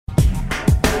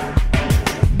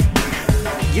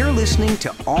You're listening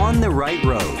to On the Right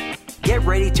Road. Get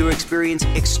ready to experience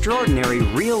extraordinary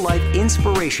real-life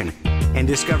inspiration and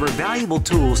discover valuable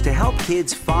tools to help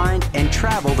kids find and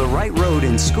travel the right road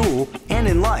in school and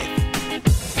in life.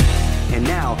 And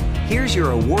now, here's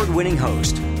your award-winning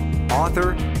host,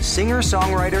 author,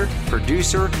 singer-songwriter,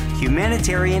 producer,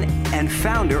 humanitarian, and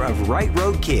founder of Right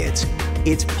Road Kids.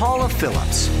 It's Paula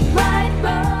Phillips. Right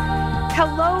Road.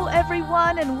 Hello,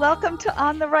 everyone, and welcome to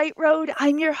On the Right Road.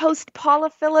 I'm your host, Paula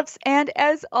Phillips, and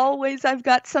as always, I've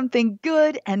got something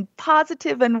good and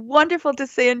positive and wonderful to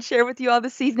say and share with you all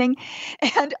this evening.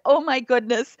 And oh my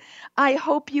goodness, I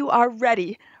hope you are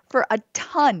ready for a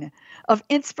ton of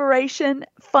inspiration,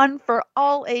 fun for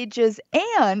all ages,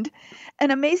 and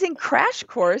an amazing crash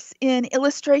course in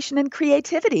illustration and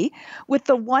creativity with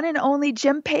the one and only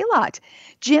Jim Paylott.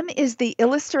 Jim is the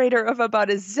illustrator of about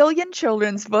a zillion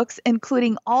children's books,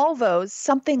 including all those,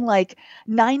 something like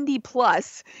 90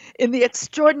 plus, in the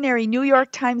extraordinary New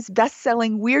York Times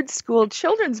bestselling Weird School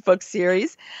children's book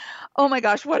series. Oh my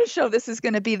gosh, what a show this is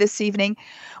going to be this evening.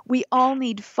 We all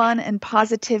need fun and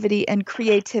positivity and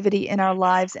creativity in our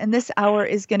lives, and this hour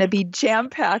is going to be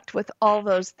jam-packed with all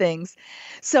those things.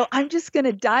 So I'm just going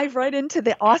to dive right into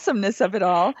the awesomeness of it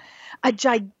all. A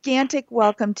gigantic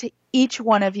welcome to each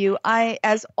one of you.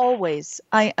 As always,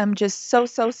 I am just so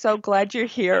glad you're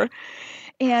here.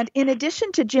 And in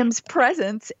addition to Jim's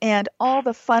presence and all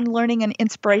the fun learning and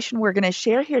inspiration we're going to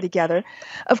share here together,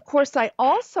 of course, I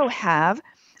also have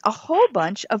a whole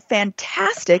bunch of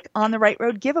fantastic On the Right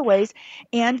Road giveaways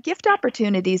and gift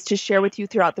opportunities to share with you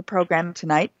throughout the program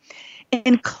tonight,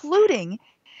 including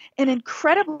an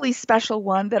incredibly special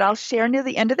one that I'll share near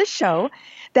the end of the show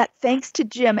that, thanks to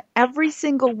Jim, every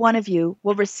single one of you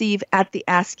will receive at the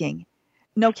asking.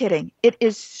 No kidding. It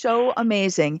is so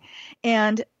amazing.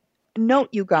 And note,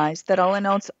 you guys, that I'll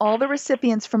announce all the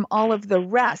recipients from all of the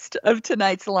rest of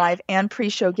tonight's live and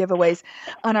pre-show giveaways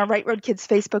on our Right Road Kids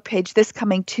Facebook page this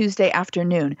coming Tuesday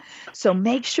afternoon. So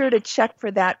make sure to check for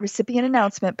that recipient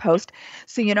announcement post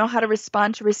so you know how to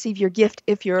respond to receive your gift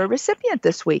if you're a recipient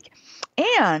this week.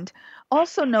 And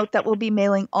also note that we'll be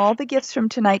mailing all the gifts from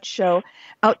tonight's show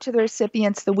out to the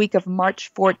recipients the week of March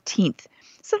 14th.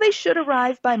 So they should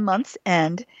arrive by month's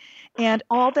end. And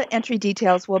all the entry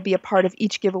details will be a part of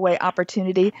each giveaway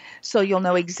opportunity, so you'll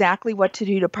know exactly what to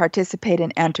do to participate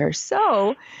and enter.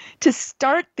 So, to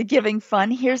start the giving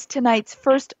fun, here's tonight's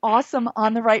first awesome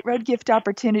On the Right Road gift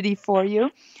opportunity for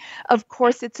you. Of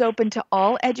course, it's open to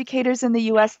all educators in the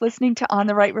U.S. listening to On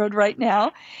the Right Road right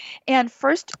now. And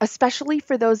first, especially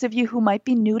for those of you who might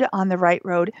be new to On the Right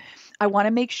Road, I want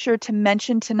to make sure to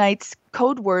mention tonight's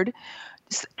code word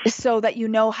so that you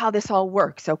know how this all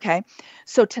works, okay?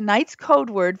 So tonight's code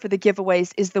word for the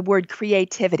giveaways is the word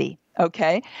creativity,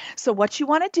 okay? So what you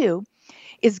want to do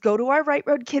is go to our Right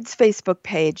Road Kids Facebook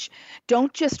page.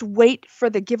 Don't just wait for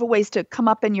the giveaways to come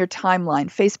up in your timeline.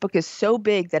 Facebook is so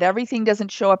big that everything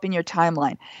doesn't show up in your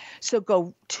timeline. So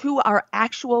go to our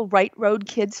actual Right Road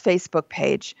Kids Facebook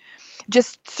page.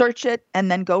 Just search it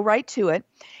and then go right to it.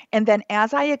 And then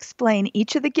as I explain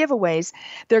each of the giveaways,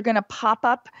 they're going to pop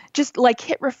up, just like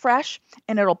hit refresh,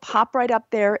 and it'll pop right up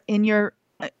there in your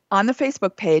on the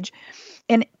Facebook page.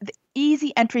 And the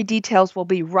easy entry details will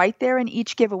be right there in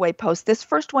each giveaway post. This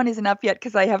first one isn't up yet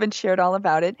because I haven't shared all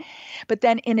about it. But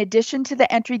then in addition to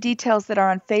the entry details that are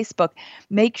on Facebook,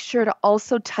 make sure to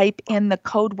also type in the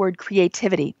code word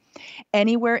creativity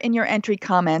anywhere in your entry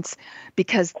comments,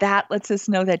 because that lets us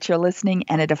know that you're listening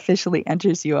and it officially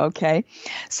enters you, okay?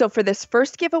 So for this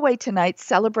first giveaway tonight,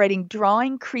 celebrating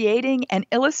drawing, creating, and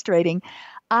illustrating,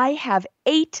 I have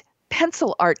 8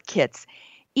 pencil art kits.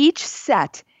 Each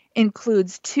set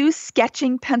includes 2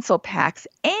 sketching pencil packs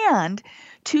and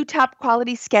 2 top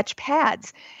quality sketch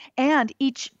pads. And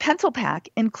each pencil pack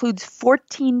includes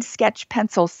 14 sketch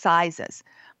pencil sizes.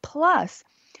 Plus,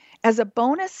 as a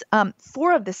bonus,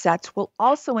 4 of the sets will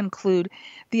also include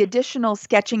the additional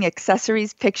sketching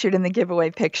accessories pictured in the giveaway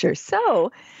picture.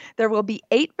 So there will be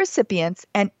 8 recipients,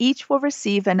 and each will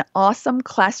receive an awesome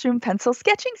classroom pencil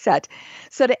sketching set.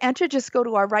 So to enter, just go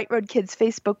to our Right Road Kids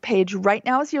Facebook page right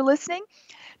now as you're listening.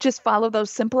 Just follow those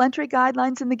simple entry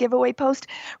guidelines in the giveaway post.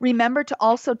 Remember to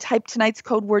also type tonight's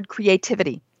code word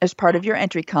creativity as part of your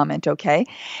entry comment, okay?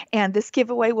 And this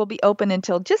giveaway will be open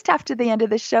until just after the end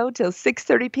of the show, till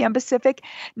 6:30 p.m. Pacific,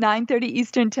 9:30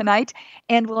 Eastern tonight.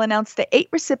 And we'll announce the 8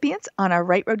 recipients on our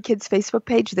Right Road Kids Facebook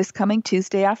page this coming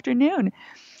Tuesday afternoon.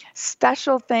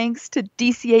 Special thanks to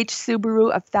DCH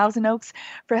Subaru of Thousand Oaks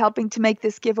for helping to make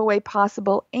this giveaway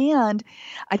possible. And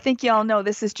I think you all know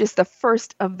this is just the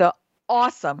first of the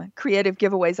awesome creative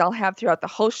giveaways I'll have throughout the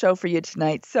whole show for you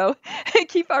tonight. So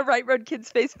keep our Right Road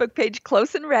Kids Facebook page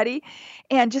close and ready.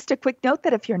 And just a quick note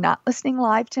that if you're not listening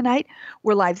live tonight,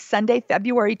 we're live Sunday,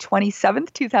 February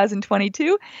 27th,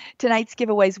 2022. Tonight's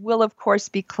giveaways will, of course,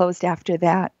 be closed after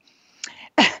that.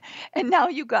 And now,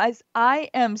 you guys, I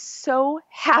am so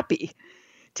happy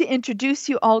to introduce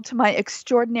you all to my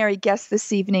extraordinary guest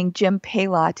this evening, Jim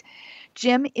Paylott.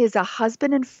 Jim is a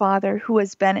husband and father who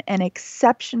has been an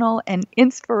exceptional and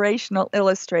inspirational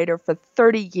illustrator for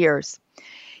 30 years.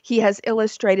 He has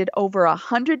illustrated over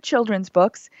 100 children's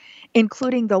books,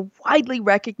 including the widely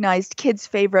recognized kids'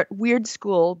 favorite Weird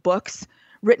School books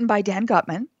written by Dan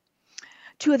Gutman.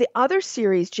 Two of the other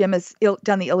series Jim has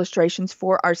done the illustrations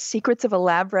for are Secrets of a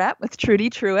Lab Rat with Trudy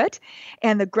Truitt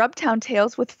and The Grubtown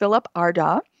Tales with Philip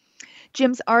Ardaugh.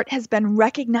 Jim's art has been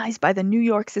recognized by the New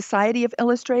York Society of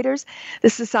Illustrators, the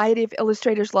Society of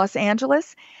Illustrators Los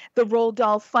Angeles, the Roald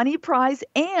Dahl Funny Prize,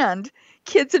 and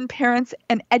kids and parents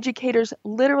and educators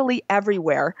literally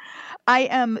everywhere. I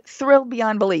am thrilled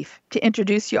beyond belief to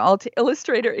introduce you all to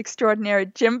illustrator extraordinaire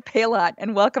Jim Paylott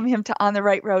and welcome him to On the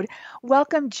Right Road.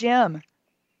 Welcome, Jim.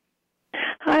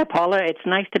 Hi, Paula. It's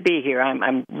nice to be here.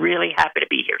 I'm really happy to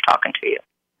be here talking to you.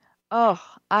 Oh,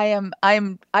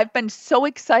 I've been so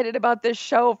excited about this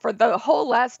show for the whole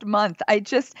last month.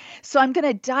 So I'm going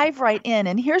to dive right in.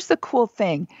 And here's the cool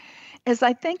thing. As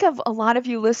I think of a lot of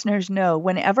you listeners know,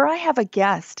 whenever I have a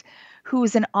guest who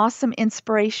is an awesome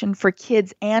inspiration for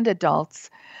kids and adults,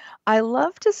 I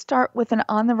love to start with an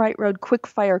On the Right Road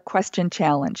quick-fire question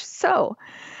challenge. So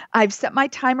I've set my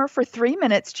timer for 3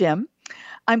 minutes, Jim.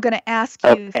 I'm going to ask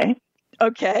you...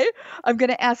 Okay. I'm going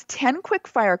to ask 10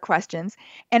 quick-fire questions,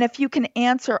 and if you can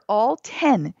answer all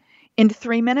 10 in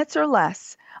 3 minutes or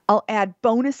less, I'll add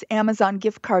bonus Amazon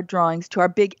gift card drawings to our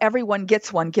big Everyone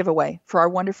Gets One giveaway for our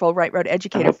wonderful Right Road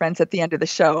educator friends at the end of the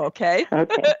show, okay?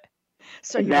 Okay.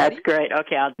 So you That's ready? great.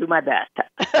 Okay, I'll do my best.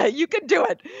 You can do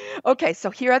it. Okay, so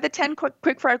here are the 10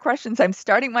 quick-fire questions. I'm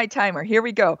starting my timer. Here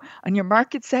we go. On your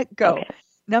mark, get, set, go. Okay.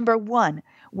 Number 1,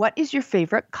 what is your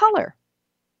favorite color?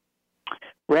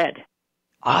 Red.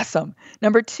 Awesome.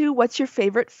 Number 2, what's your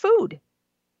favorite food?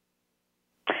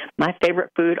 My favorite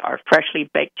food are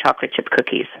freshly baked chocolate chip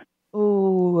cookies.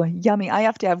 Ooh, yummy. I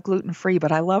have to have gluten-free,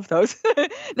 but I love those.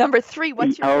 Number 3,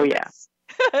 what's your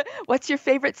what's your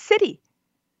favorite city?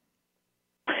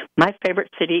 My favorite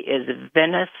city is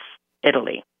Venice,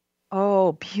 Italy.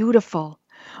 Oh, beautiful.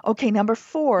 Okay, number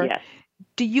 4. Yes.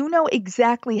 Do you know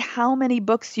exactly how many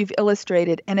books you've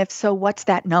illustrated? And if so, what's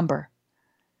that number?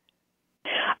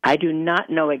 I do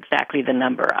not know exactly the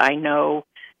number. I know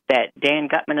that Dan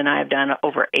Gutman and I have done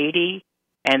over 80,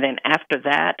 and then after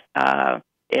that,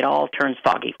 it all turns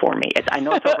foggy for me. I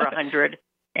know it's over 100,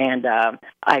 and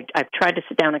I've tried to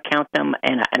sit down and count them,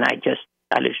 and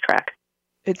I lose track.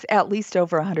 It's at least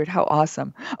over 100. How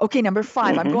awesome. Okay, number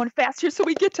 5. I'm going fast here so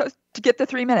we get to get the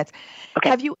 3 minutes. Okay.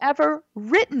 Have you ever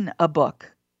written a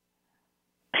book?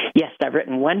 Yes, I've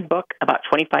written one book about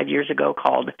 25 years ago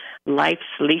called Life's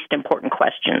Least Important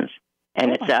Questions,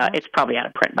 and it's probably out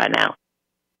of print by now.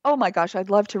 Oh my gosh, I'd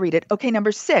love to read it. Okay,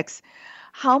 number 6.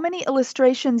 How many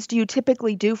illustrations do you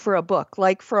typically do for a book,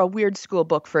 like for a Weird School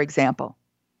book, for example?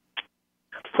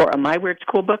 For a My Weird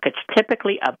School book, it's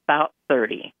typically about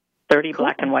 30 cool.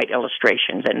 Black and white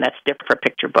illustrations, and that's different for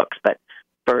picture books, but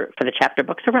for the chapter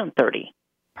books, around 30.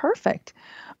 Perfect.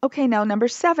 Okay, now number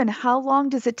 7, how long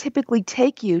does it typically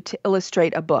take you to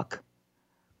illustrate a book?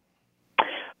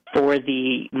 For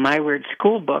the My Weird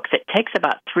School books, it takes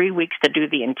about 3 weeks to do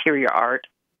the interior art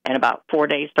and about 4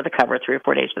 days for the cover, 3 or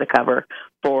 4 days for the cover.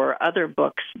 For other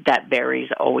books, that varies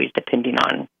always depending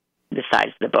on the size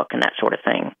of the book and that sort of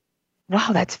thing. Wow,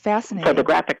 that's fascinating. For the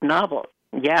graphic novels,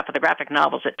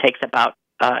 it takes about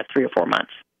 3 or 4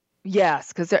 months.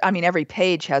 Yes, because every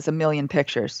page has a million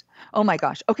pictures. Oh my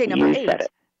gosh. Okay, number 8. Said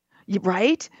it.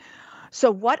 Right? So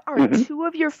what are 2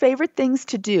 of your favorite things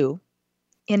to do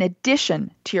in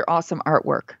addition to your awesome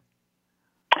artwork?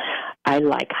 I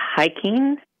like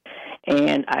hiking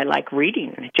and I like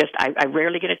reading. I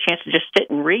rarely get a chance to just sit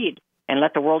and read and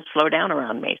let the world slow down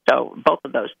around me. So both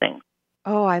of those things.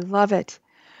 Oh, I love it.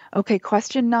 Okay,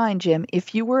 question 9, Jim.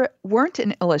 If you weren't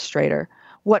an illustrator,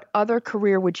 what other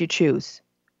career would you choose?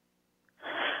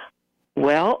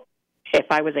 Well, if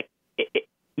I was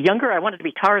younger, I wanted to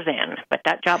be Tarzan, but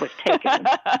that job was taken.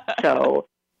 So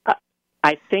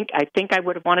I think I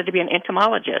would have wanted to be an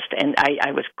entomologist, and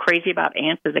I was crazy about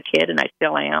ants as a kid, and I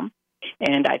still am.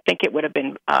 And I think it would have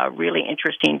been really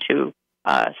interesting to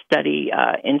study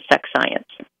insect science.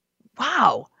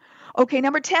 Wow. Okay,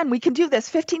 number 10, we can do this.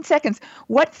 15 seconds.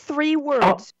 What 3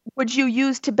 words would you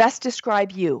use to best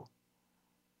describe you?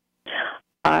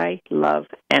 I love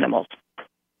animals.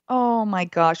 Oh my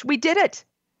gosh, we did it.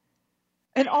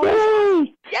 And all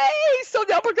Yay! Yay! So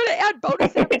now we're going to add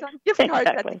bonus Amazon gift cards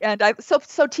Exactly. at the end.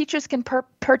 So teachers can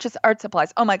purchase art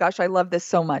supplies. Oh my gosh, I love this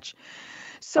so much.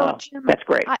 So Oh, Jim, that's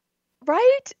great.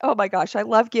 right? Oh my gosh, I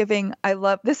love giving.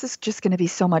 This is just going to be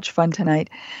so much fun tonight.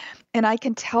 And I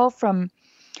can tell from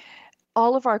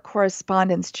all of our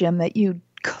correspondence, Jim, that you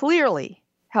clearly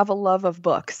have a love of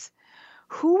books.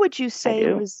 Who would you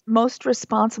say was most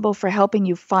responsible for helping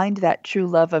you find that true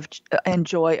love of and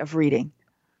joy of reading?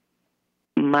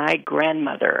 My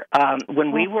grandmother.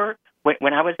 When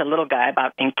I was a little guy,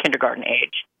 about in kindergarten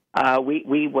age,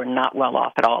 we were not well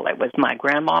off at all. It was my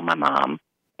grandma, my mom,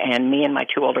 and me and my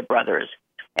two older brothers.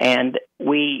 And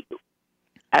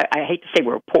I hate to say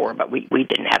we were poor, but we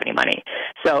didn't have any money.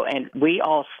 So, and we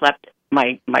all slept,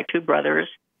 my two brothers,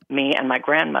 me and my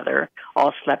grandmother,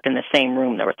 all slept in the same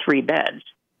room. There were 3 beds.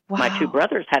 Wow. My two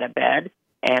brothers had a bed,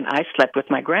 and I slept with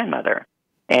my grandmother.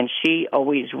 And she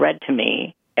always read to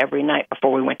me every night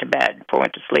before we went to bed, before we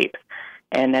went to sleep.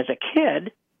 And as a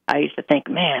kid, I used to think,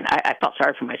 man, I felt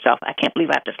sorry for myself. I can't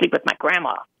believe I have to sleep with my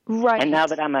grandma. Right. And now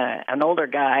that I'm an older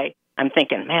guy, I'm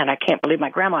thinking, man, I can't believe my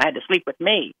grandma had to sleep with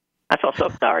me. I felt so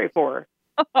sorry for her.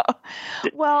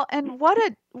 Well, and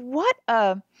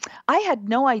I had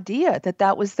no idea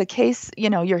that was the case,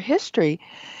 your history.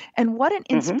 And what an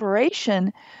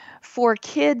inspiration for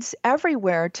kids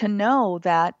everywhere to know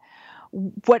that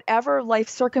whatever life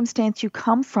circumstance you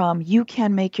come from, you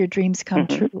can make your dreams come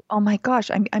true. Oh my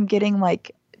gosh, I'm getting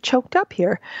like choked up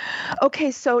here. Okay,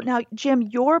 so now, Jim,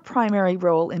 your primary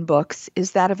role in books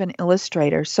is that of an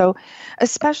illustrator. So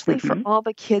especially for all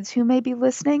the kids who may be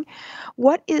listening,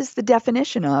 what is the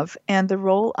definition of and the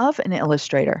role of an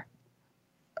illustrator?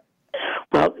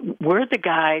 Well, we're the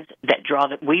guys that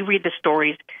we read the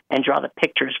stories and draw the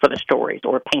pictures for the stories,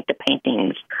 or paint the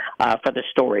paintings for the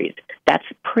stories. That's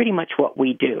pretty much what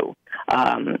we do.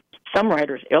 Some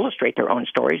writers illustrate their own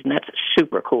stories, and that's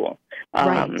super cool.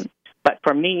 Right. But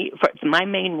for me, my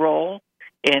main role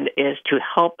is to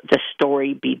help the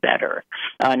story be better.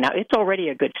 Now, it's already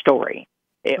a good story,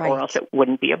 or else it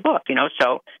wouldn't be a book,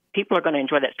 so people are going to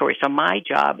enjoy that story. So my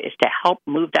job is to help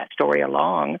move that story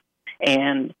along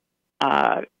and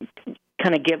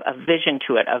kind of give a vision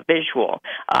to it, a visual.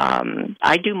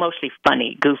 I do mostly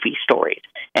funny, goofy stories.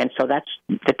 And so that's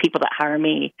the people that hire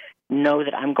me know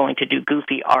that I'm going to do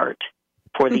goofy art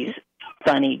for these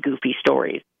funny, goofy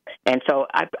stories. And so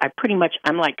I pretty much,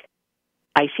 I'm like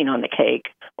icing on the cake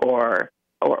or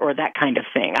that kind of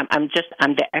thing. I'm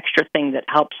the extra thing that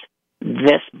helps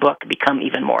this book become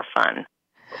even more fun.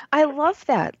 I love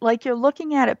that. Like, you're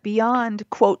looking at it beyond,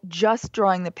 quote, just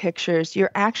drawing the pictures.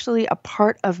 You're actually a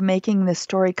part of making the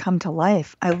story come to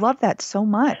life. I love that so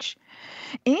much.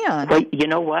 And well, you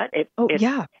know what?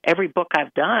 Yeah. Every book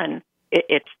I've done,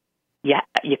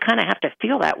 you kind of have to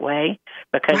feel that way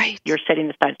because you're setting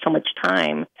aside so much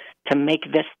time to make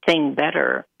this thing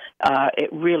better. It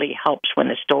really helps when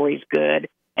the story's good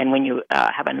and when you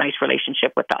have a nice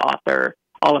relationship with the author.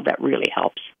 All of that really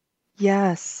helps.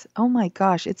 Yes. Oh my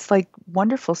gosh. It's like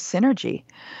wonderful synergy.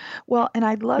 Well, and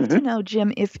I'd love to know,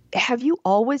 Jim, have you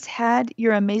always had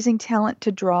your amazing talent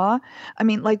to draw? I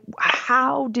mean, like,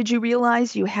 how did you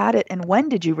realize you had it, and when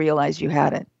did you realize you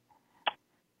had it?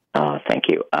 Oh, thank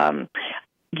you.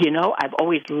 I've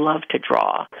always loved to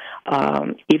draw.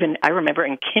 Even I remember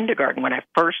in kindergarten when I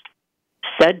first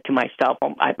said to myself,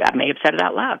 I may have said it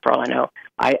out loud for all I know,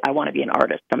 I want to be an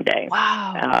artist someday.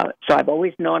 Wow. So I've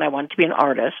always known I wanted to be an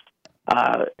artist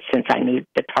since I knew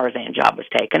the Tarzan job was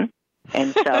taken.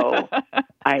 And so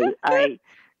I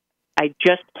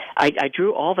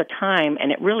drew all the time,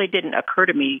 and it really didn't occur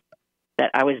to me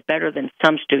that I was better than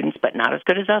some students, but not as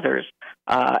good as others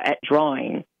at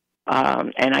drawing.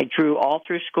 And I drew all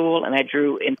through school, and I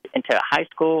drew into high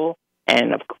school,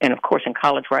 and of course in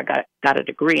college where I got a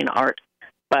degree in art.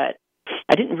 But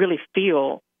I didn't really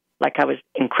feel like I was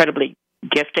incredibly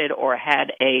gifted or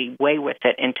had a way with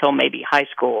it until maybe high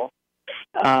school.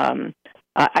 And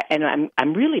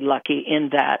I'm really lucky in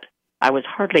that I was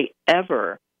hardly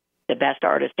ever the best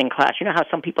artist in class. You know how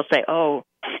some people say, "Oh,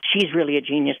 she's really a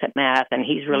genius at math, and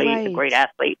he's really a great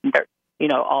athlete," and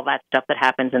all that stuff that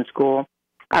happens in school.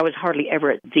 I was hardly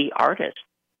ever the artist,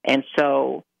 and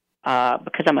so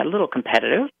because I'm a little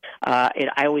competitive,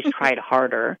 I always tried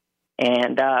harder.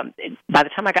 And by the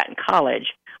time I got in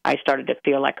college, I started to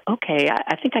feel like, okay,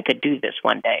 I think I could do this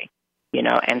one day,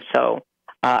 And so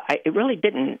it really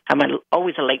didn't. I'm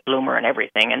always a late bloomer and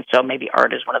everything, and so maybe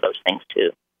art is one of those things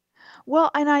too. Well,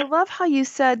 and I love how you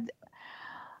said,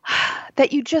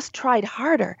 that you just tried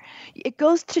harder. It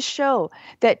goes to show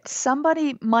that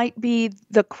somebody might be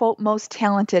the quote most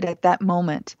talented at that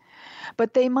moment,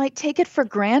 but they might take it for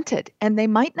granted and they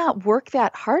might not work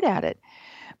that hard at it.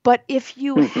 But if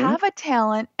you Mm-hmm. have a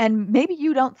talent and maybe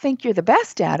you don't think you're the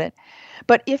best at it,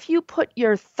 but if you put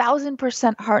your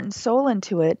 1,000% heart and soul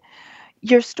into it,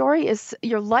 your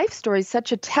life story is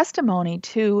such a testimony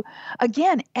to,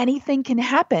 again, anything can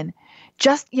happen.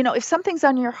 Just, if something's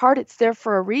on your heart, it's there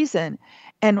for a reason.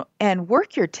 And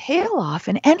work your tail off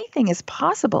and anything is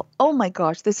possible. Oh my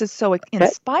gosh, this is so That,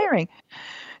 inspiring.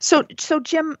 So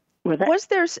Jim, was that? was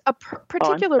there a Oh, I'm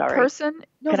particular sorry. person?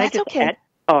 No, Can I that's just okay. add?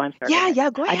 Oh, I'm sorry. Go Yeah, ahead. yeah,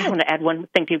 go I just ahead. want to add one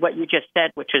thing to what you just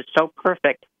said, which is so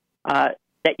perfect.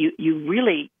 That you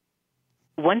really,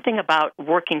 one thing about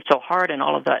working so hard and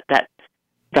all of that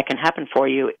can happen for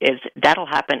you is that'll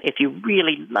happen if you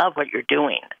really love what you're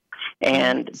doing.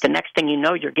 And Right. the next thing you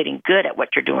know, you're getting good at what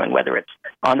you're doing, whether it's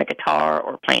on the guitar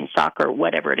or playing soccer, or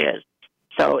whatever it is.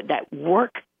 So that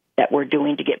work that we're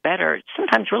doing to get better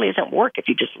sometimes really isn't work if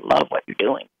you just love what you're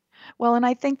doing. Well, and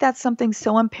I think that's something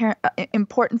so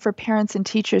important for parents and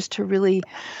teachers to really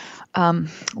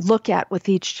look at with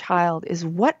each child is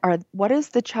what is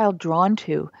the child drawn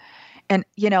to, and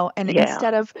and Yeah,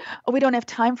 instead of, oh, we don't have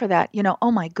time for that,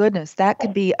 oh my goodness, that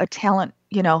could be a talent,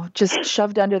 just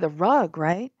shoved under the rug,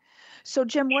 right? So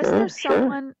Jim, sure,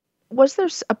 sure. was there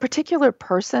a particular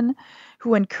person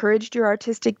who encouraged your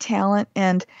artistic talent,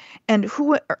 and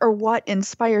who or what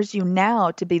inspires you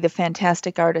now to be the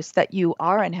fantastic artist that you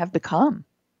are and have become?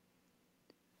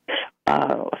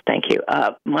 Thank you.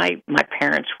 My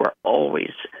parents were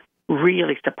always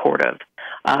really supportive,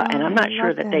 and Oh, I'm I not sure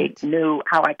love that they that. knew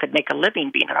how I could make a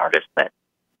living being an artist, but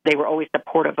they were always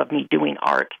supportive of me doing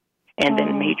art and then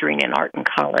Oh, majoring in art in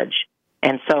college.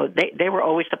 And so they were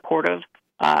always supportive.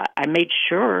 I made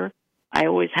sure I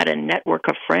always had a network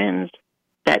of friends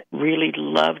that really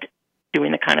loved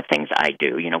doing the kind of things I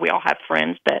do. We all have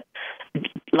friends that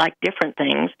like different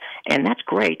things, and that's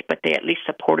great, but they at least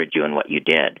supported you in what you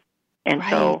did. And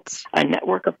so right. a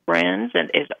network of friends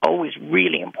and is always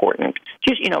really important.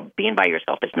 Just, being by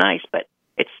yourself is nice, but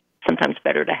it's sometimes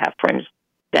better to have friends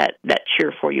that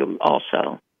cheer for you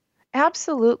also.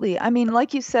 Absolutely. I mean,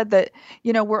 like you said, that,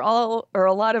 we're all, or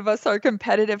a lot of us are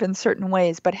competitive in certain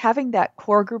ways, but having that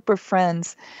core group of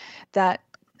friends that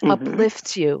Hmm.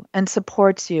 uplifts you and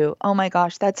supports you, oh my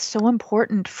gosh, that's so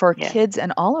important for Yeah. kids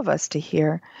and all of us to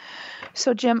hear.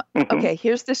 So, Jim, Hmm. okay,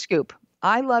 here's the scoop.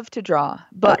 I love to draw,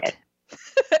 but Okay.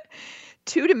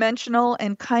 two-dimensional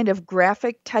and kind of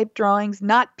graphic type drawings,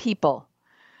 not people.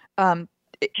 That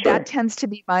Sure. tends to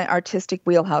be my artistic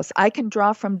wheelhouse. I can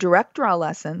draw from direct draw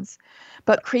lessons,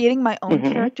 but creating my own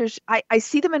Hmm. characters, I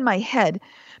see them in my head,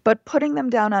 but putting them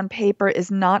down on paper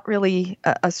is not really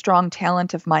a strong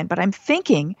talent of mine. But I'm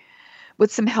thinking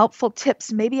with some helpful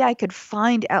tips, maybe I could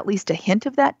find at least a hint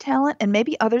of that talent, and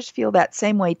maybe others feel that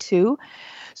same way too.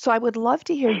 So I would love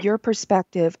to hear your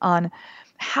perspective on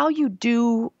how you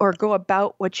do or go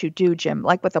about what you do, Jim,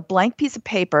 like with a blank piece of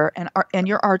paper and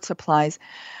your art supplies.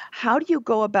 How do you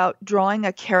go about drawing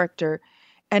a character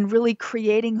and really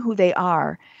creating who they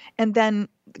are? And then,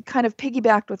 kind of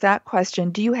piggybacked with that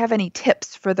question, do you have any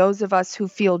tips for those of us who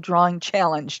feel drawing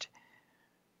challenged?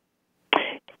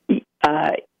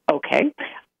 Uh, okay.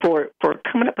 For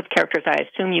coming up with characters, I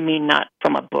assume you mean not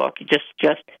from a book.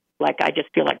 Just like I just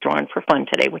feel like drawing for fun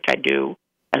today, which I do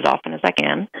as often as I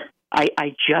can.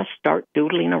 I just start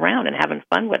doodling around and having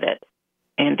fun with it.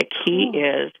 And the key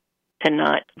Cool. is to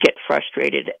not get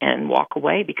frustrated and walk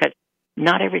away because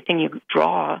not everything you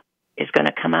draw is going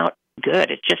to come out good.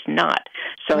 It's just not.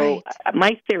 So Right.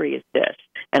 my theory is this,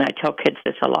 and I tell kids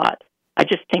this a lot. I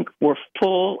just think we're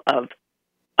full of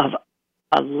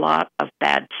a lot of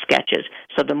bad sketches.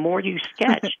 So the more you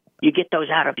sketch, you get those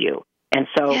out of you. And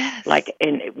so, Yes. like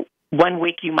in one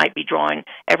week, you might be drawing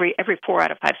every 4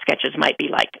 out of 5 sketches might be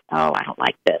like, oh, I don't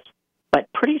like this. But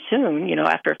pretty soon,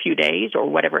 after a few days or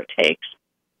whatever it takes,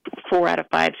 4 out of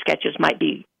 5 sketches might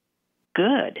be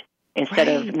good instead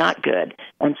of Right. not good.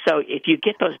 And so, if you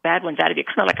get those bad ones out of you,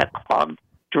 kind of like a clogged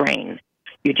drain,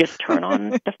 you just turn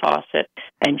on the faucet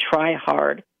and try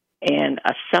hard. And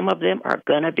some of them are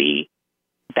going to be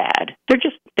bad. They're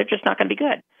just not going to be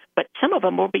good. But some of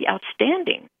them will be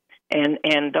outstanding.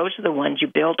 And those are the ones you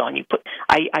build on.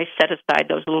 I set aside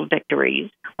those little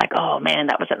victories, like, oh man,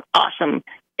 that was an awesome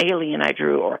alien I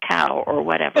drew, or a cow, or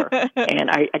whatever. And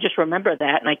I just remember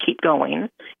that, and I keep going.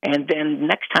 And then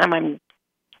next time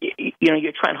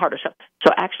you're trying harder.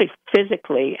 So actually,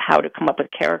 physically, how to come up with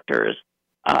characters,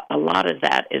 a lot of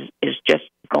that is just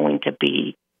going to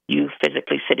be you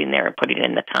physically sitting there and putting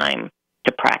in the time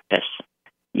to practice.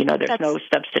 There's no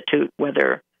substitute,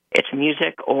 whether it's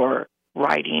music or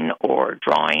writing or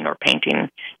drawing or painting.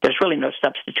 There's really no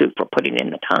substitute for putting in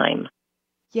the time.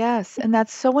 Yes, and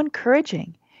that's so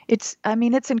encouraging. It's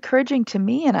encouraging to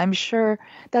me, and I'm sure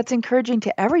that's encouraging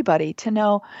to everybody to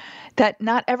know that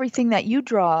not everything that you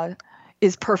draw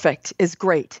is perfect, is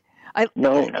great.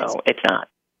 No, it's not.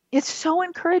 It's so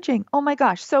encouraging. Oh my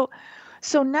gosh. So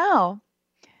now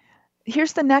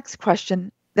here's the next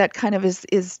question that kind of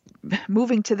is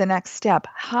moving to the next step.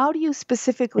 How do you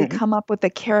specifically come up with a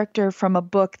character from a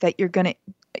book that you're going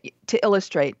to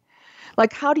illustrate?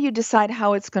 Like, how do you decide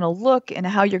how it's going to look and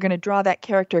how you're going to draw that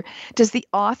character? Does the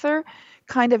author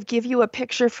kind of give you a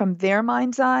picture from their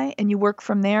mind's eye and you work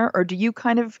from there? Or do you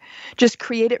kind of just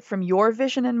create it from your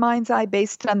vision and mind's eye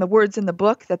based on the words in the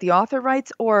book that the author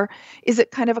writes? Or is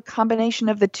it kind of a combination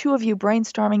of the two of you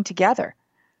brainstorming together?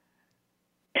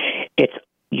 It's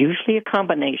usually a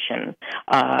combination.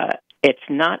 It's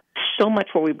not so much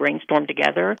where we brainstorm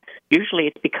together. Usually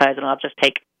it's because, and I'll just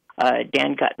take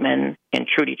Dan Gutman and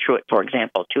Trudy Truitt, for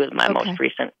example, two of my most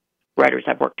recent writers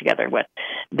I've worked together with.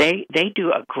 They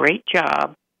do a great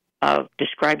job of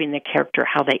describing the character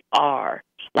how they are,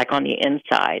 like on the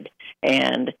inside.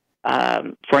 And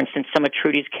for instance, some of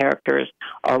Trudy's characters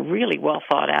are really well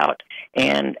thought out,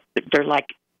 and they're like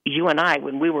you and I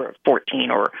when we were 14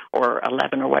 or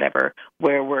 11 or whatever,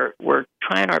 where we're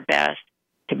trying our best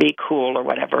to be cool or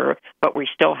whatever, but we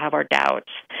still have our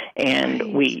doubts,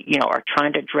 and we, are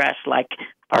trying to dress like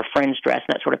our friends dress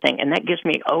and that sort of thing. And that gives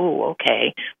me,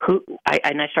 okay,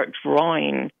 and I start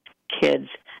drawing kids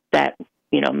that,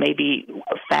 maybe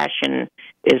fashion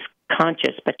is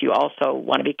conscious, but you also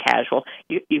want to be casual.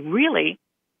 You really,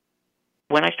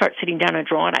 when I start sitting down and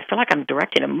drawing, I feel like I'm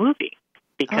directing a movie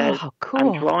because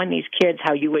I'm drawing these kids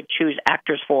how you would choose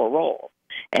actors for a role.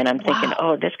 And I'm thinking,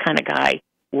 this kind of guy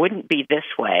wouldn't be this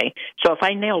way. So if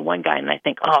I nail one guy and I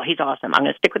think, he's awesome, I'm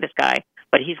going to stick with this guy,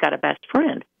 but he's got a best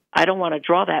friend. I don't want to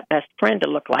draw that best friend to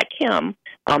look like him.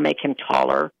 I'll make him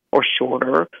taller or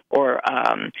shorter or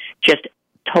just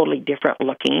totally different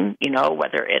looking,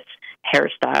 whether it's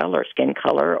hairstyle or skin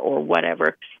color or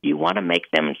whatever. You want to make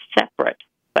them separate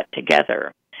but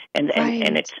together. And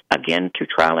it's, again, through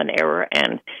trial and error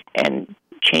and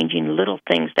changing little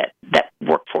things that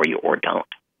work for you or don't.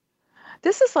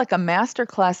 This is like a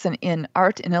masterclass in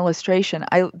art and illustration.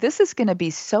 This is going to be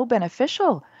so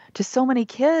beneficial to so many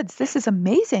kids. This is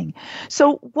amazing.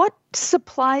 So what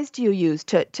supplies do you use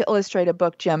to illustrate a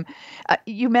book, Jim?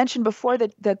 You mentioned before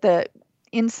that the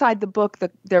inside the book,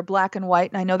 they're black and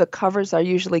white, and I know the covers are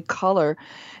usually color.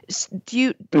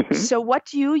 So what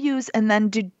do you use, and then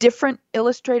do different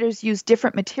illustrators use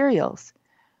different materials?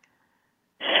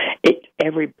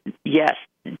 Yes,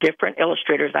 different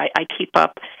illustrators. I keep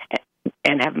up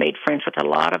and have made friends with a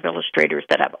lot of illustrators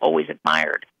that I've always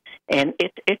admired. And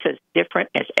it's as different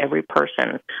as every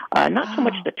person. Not so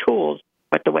much the tools,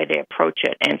 but the way they approach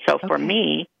it. And so for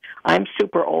me, I'm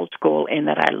super old school in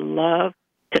that I love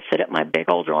to sit at my big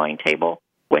old drawing table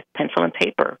with pencil and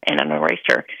paper and an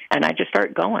eraser, and I just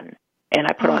start going. And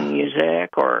I put on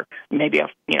music or maybe a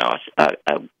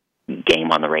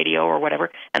game on the radio or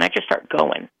whatever, and I just start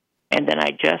going. And then I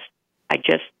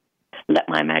just let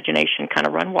my imagination kind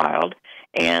of run wild.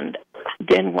 And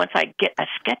then once I get a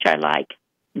sketch I like,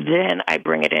 then I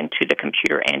bring it into the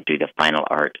computer and do the final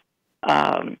art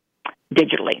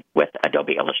digitally with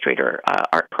Adobe Illustrator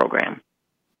art program.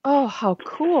 Oh, how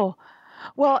cool.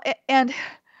 Well, and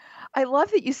I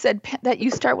love that you said that you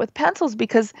start with pencils,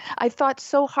 because I thought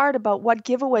so hard about what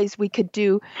giveaways we could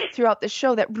do throughout the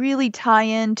show that really tie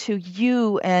into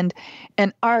you and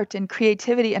art and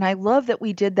creativity. And I love that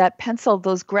we did that pencil,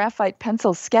 those graphite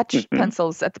pencils, sketch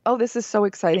pencils. This is so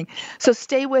exciting. So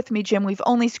stay with me, Jim. We've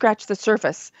only scratched the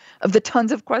surface of the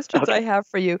tons of questions I have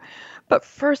for you. But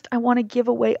first, I want to give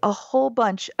away a whole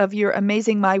bunch of your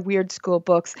amazing My Weird School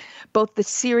books, both the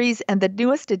series and the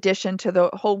newest addition to the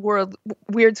whole world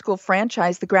Weird School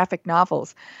franchise, the graphic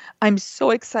novels. I'm so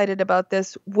excited about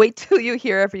this. Wait till you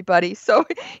hear, everybody. So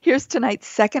here's tonight's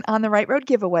second On the Right Road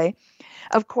giveaway.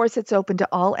 Of course, it's open to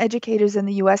all educators in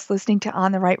the U.S. listening to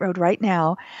On the Right Road right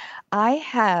now. I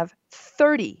have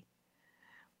 30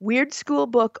 Weird School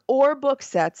book or book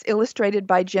sets illustrated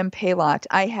by Jim Paylott.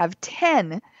 I have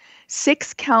 10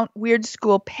 6-count Weird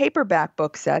School paperback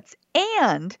book sets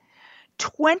and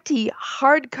 20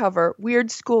 hardcover Weird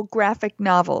School graphic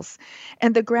novels.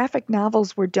 And the graphic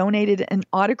novels were donated and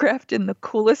autographed in the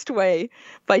coolest way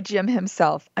by Jim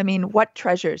himself. I mean, what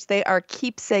treasures. They are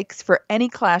keepsakes for any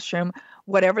classroom,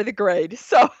 whatever the grade.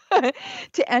 So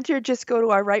to enter, just go to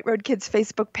our Right Road Kids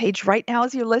Facebook page right now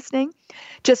as you're listening.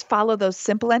 Just follow those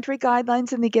simple entry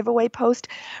guidelines in the giveaway post.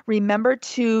 Remember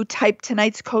to type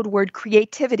tonight's code word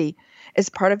creativity as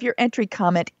part of your entry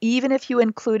comment, even if you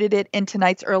included it in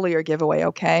tonight's earlier giveaway,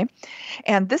 okay?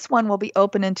 And this one will be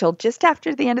open until just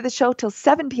after the end of the show, till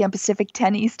 7 p.m. Pacific,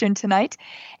 10 Eastern tonight.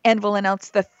 And we'll announce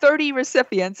the 30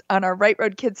 recipients on our Right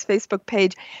Road Kids Facebook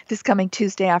page this coming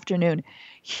Tuesday afternoon.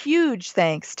 Huge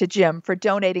thanks to Jim for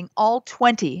donating all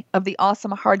 20 of the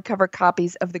awesome hardcover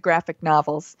copies of the graphic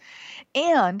novels,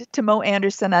 and to Mo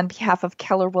Anderson on behalf of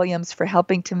Keller Williams for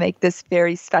helping to make this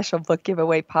very special book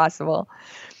giveaway possible.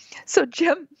 So,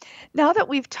 Jim, now that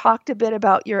we've talked a bit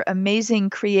about your amazing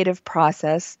creative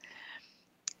process,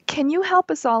 can you help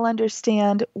us all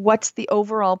understand what's the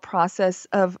overall process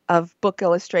of book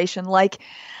illustration? Like,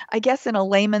 I guess in a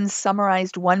layman's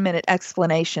summarized 1-minute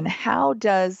explanation, how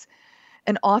does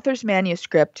an author's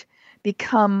manuscript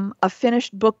become a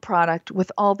finished book product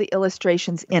with all the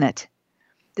illustrations in it?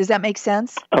 Does that make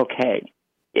sense? Okay.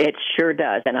 It sure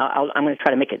does, and I'm going to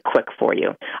try to make it quick for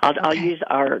you. I'll use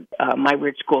our My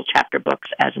Weird School chapter books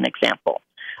as an example.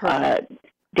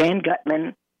 Dan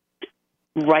Gutman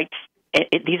writes,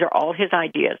 these are all his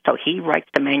ideas, so he writes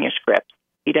the manuscript.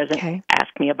 He doesn't ask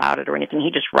me about it or anything.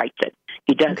 He just writes it.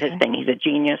 He does his thing. He's a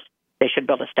genius. They should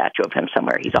build a statue of him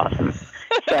somewhere. He's awesome.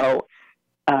 So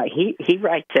he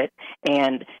writes it,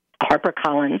 and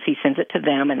HarperCollins, he sends it to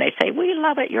them, and they say, "We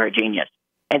love it. You're a genius."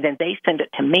 And then they send it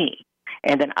to me.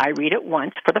 And then I read it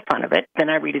once for the fun of it. Then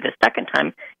I read it a second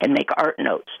time and make art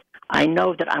notes. I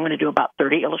know that I'm going to do about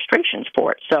 30 illustrations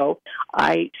for it. So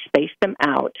I space them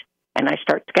out and I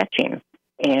start sketching.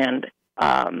 And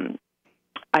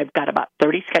I've got about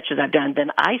 30 sketches I've done.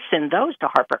 Then I send those to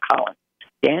HarperCollins.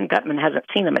 Dan Gutman hasn't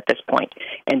seen them at this point.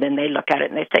 And then they look at it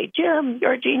and they say, "Jim,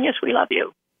 you're a genius. We love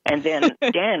you." And then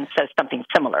Dan says something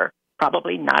similar,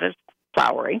 probably not as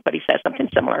flowery, but he says something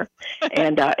similar,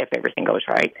 and if everything goes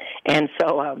right. And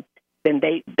so then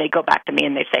they go back to me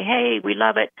and they say, "Hey, we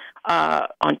love it.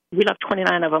 We love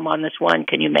 29 of them on this one.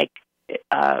 Can you make,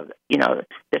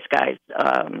 this guy's,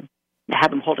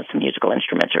 have him holding some musical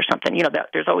instruments or something?"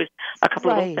 There's always a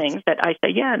couple of little things that I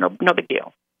say, "Yeah, no big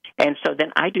deal." And so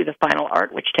then I do the final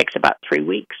art, which takes about 3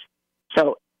 weeks.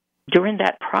 So during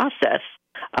that process,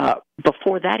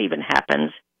 before that even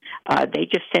happens, they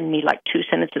just send me like 2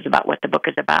 sentences about what the book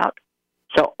is about.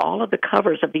 So all of the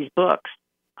covers of these books,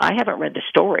 I haven't read the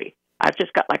story. I've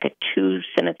just got like a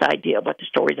 2-sentence idea of what the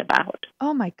story's about.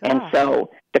 Oh, my God. And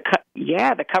so, the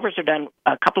covers are done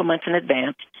a couple of months in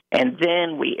advance, and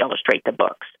then we illustrate the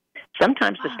books.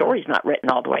 Sometimes the story's not written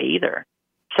all the way either.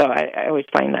 So I always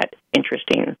find that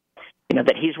interesting,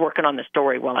 that he's working on the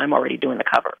story while I'm already doing the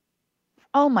cover.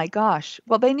 Oh, my gosh.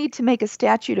 Well, they need to make a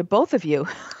statue to both of you.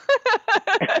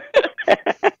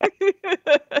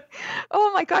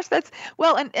 Oh my gosh,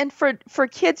 and for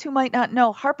kids who might not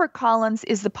know, HarperCollins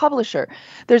is the publisher.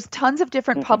 There's tons of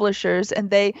different publishers, and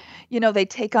they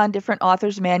take on different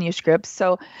authors' manuscripts.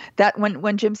 So that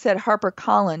when Jim said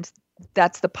HarperCollins,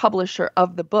 that's the publisher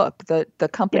of the book, the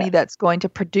company that's going to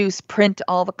print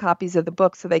all the copies of the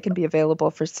book so they can be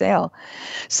available for sale.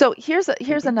 So here's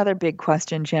another big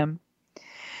question, Jim.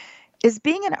 Is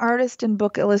being an artist and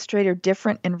book illustrator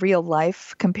different in real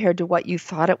life compared to what you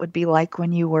thought it would be like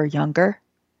when you were younger?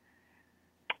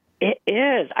 It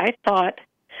is. I thought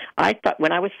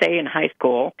when I was, say, in high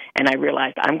school, and I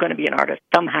realized I'm going to be an artist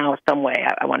somehow, some way,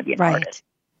 I want to be an artist.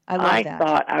 I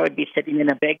thought I would be sitting in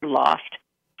a big loft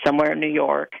somewhere in New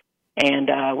York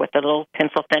and with a little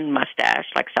pencil-thin mustache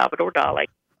like Salvador Dali,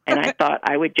 and I thought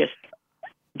I would just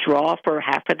draw for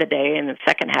half of the day, and the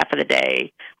second half of the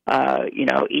day,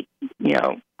 eat,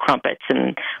 crumpets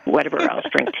and whatever else,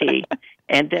 drink tea.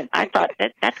 And then I thought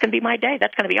that's going to be my day.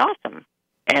 That's going to be awesome.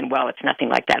 And, well, it's nothing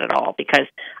like that at all, because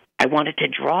I wanted to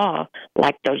draw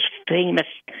like those famous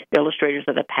illustrators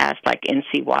of the past, like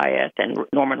N.C. Wyeth and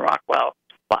Norman Rockwell.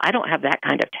 Well, I don't have that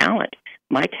kind of talent.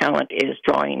 My talent is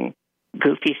drawing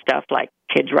goofy stuff like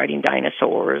kids riding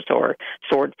dinosaurs or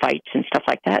sword fights and stuff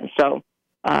like that. And so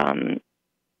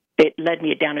it led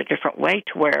me down a different way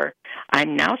to where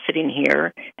I'm now sitting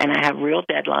here and I have real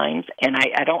deadlines, and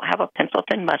I don't have a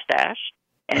pencil-thin mustache,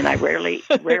 and I rarely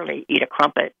eat a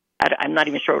crumpet. I'm not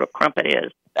even sure what a crumpet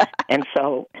is. And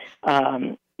so,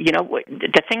 the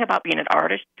thing about being an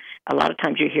artist, a lot of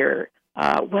times you hear,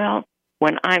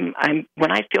 when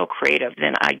I feel creative,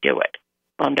 then I do it.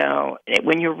 Well, no,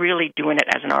 when you're really doing it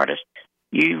as an artist,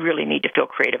 you really need to feel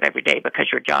creative every day because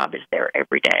your job is there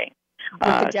every day.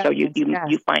 So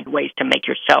you find ways to make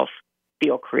yourself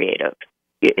feel creative.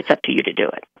 It's up to you to do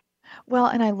it. Well,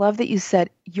 and I love that you said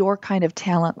your kind of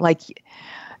talent. Like,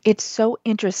 it's so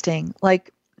interesting.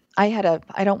 Like, I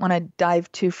don't want to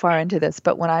dive too far into this,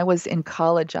 but when I was in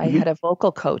college, I Hmm. had a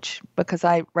vocal coach because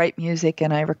I write music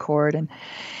and I record,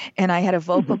 and I had a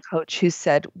vocal Hmm. coach who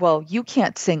said, "Well, you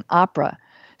can't sing opera."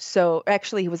 So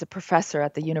actually, he was a professor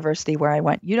at the university where I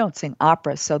went. You don't sing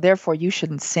opera, so therefore you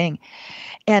shouldn't sing.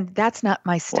 And that's not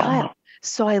my style. Wow.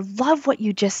 So I love what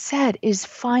you just said is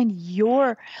find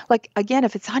your, like, again,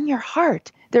 if it's on your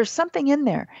heart, there's something in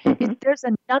there. Hmm. There's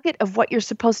a nugget of what you're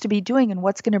supposed to be doing and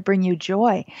what's going to bring you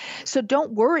joy. So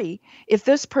don't worry if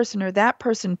this person or that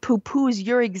person poo-poos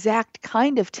your exact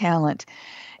kind of talent.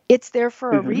 It's there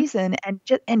for a Hmm. reason,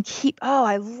 and keep, oh,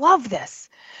 I love this.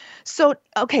 So,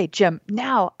 okay, Jim,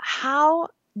 now how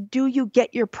do you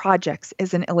get your projects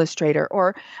as an illustrator?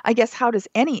 Or I guess, how does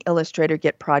any illustrator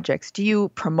get projects? Do you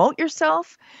promote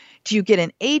yourself? Do you get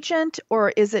an agent?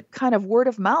 Or is it kind of word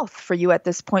of mouth for you at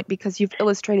this point because you've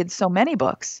illustrated so many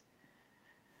books?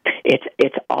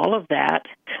 It's all of that.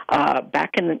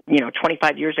 Back in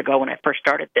 25 years ago when I first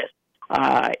started this,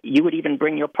 you would even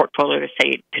bring your portfolio to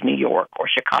say to New York or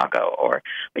Chicago, or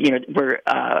where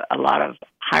a lot of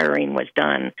hiring was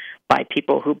done by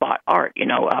people who bought art,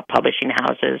 publishing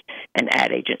houses and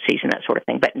ad agencies and that sort of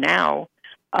thing. But now,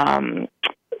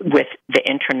 with the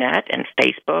internet and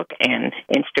Facebook and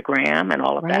Instagram and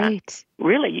all of that, Right.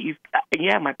 really,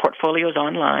 my portfolio's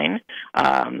online.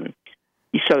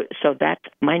 So that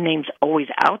my name's always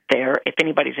out there if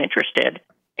anybody's interested,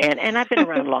 and I've been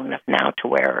around long enough now to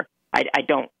where I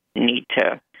don't need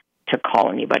to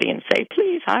call anybody and say,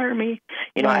 please hire me.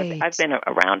 I've Right. been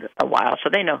around a while, so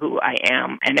they know who I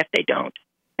am, and if they don't,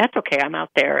 that's okay. I'm out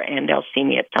there, and they'll see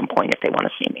me at some point if they want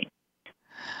to see me.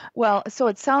 Well, so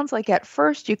it sounds like at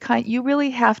first you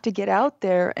really have to get out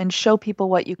there and show people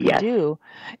what you can Yes. do.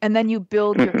 And then you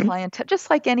build your Hmm. clientele, just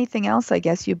like anything else, I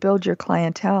guess, you build your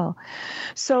clientele.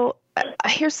 So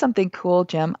here's something cool,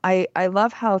 Jim. I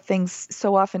love how things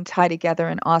so often tie together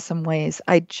in awesome ways.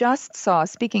 I just saw,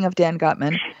 speaking of Dan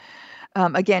Gutman,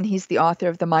 again, he's the author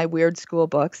of the My Weird School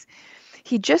books.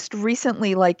 He just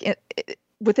recently,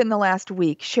 within the last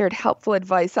week, shared helpful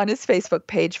advice on his Facebook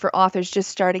page for authors just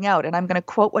starting out. And I'm going to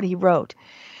quote what he wrote.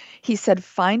 He said,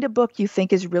 "Find a book you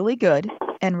think is really good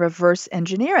and reverse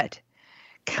engineer it.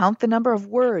 Count the number of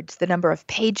words, the number of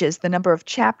pages, the number of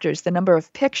chapters, the number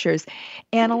of pictures.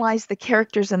 Analyze the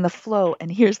characters and the flow.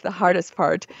 And here's the hardest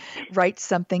part, write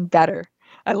something better."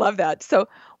 I love that. So,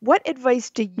 what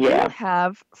advice do you Yeah.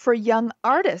 have for young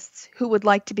artists who would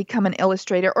like to become an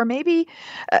illustrator, or maybe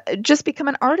just become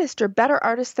an artist or better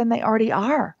artist than they already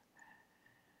are?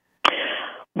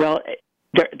 Well,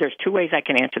 there's two ways I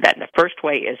can answer that. And the first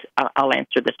way is I'll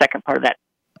answer the second part of that.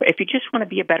 If you just want to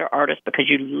be a better artist because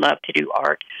you love to do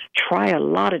art, try a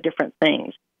lot of different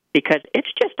things because it's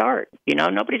just art.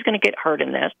 Nobody's going to get hurt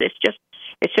in this. It's just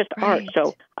art. Right.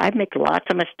 So I make lots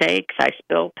of mistakes. I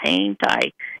spill paint.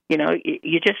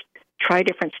 You just try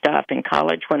different stuff. In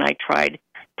college, when I tried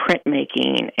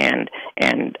printmaking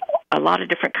and a lot of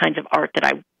different kinds of art that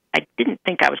I didn't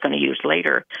think I was going to use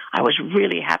later, I was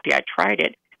really happy I tried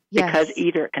it because Yes.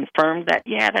 either it confirmed that,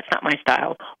 yeah, that's not my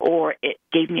style, or it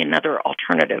gave me another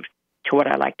alternative to what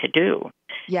I like to do.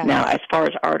 Now, Yes. as far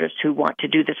as artists who want to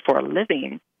do this for a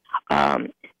living, um,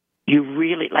 you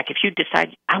really, like if you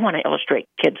decide, I want to illustrate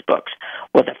kids' books,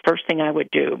 well, the first thing I would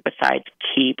do besides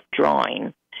keep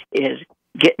drawing is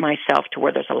get myself to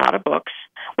where there's a lot of books,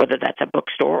 whether that's a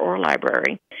bookstore or a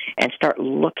library, and start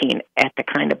looking at the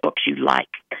kind of books you like.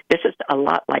 This is a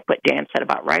lot like what Dan said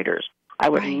about writers. I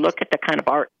would Right. look at the kind of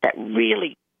art that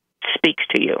really speaks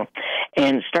to you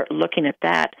and start looking at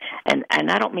that. And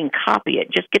I don't mean copy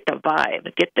it, just get the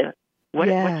vibe, get the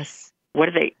Yes.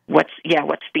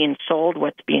 what's being sold,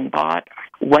 what's being bought,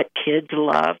 what kids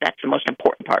love. That's the most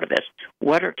important part of this.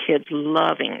 What are kids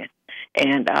loving?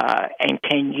 And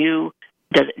can you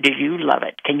do you love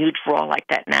it? Can you draw like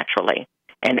that naturally?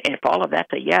 And if all of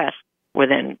that's a yes, well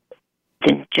then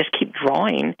just keep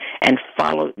drawing and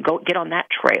go get on that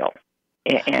trail.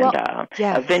 And Well,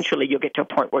 yes. eventually you'll get to a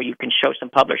point where you can show some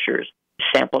publishers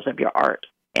samples of your art.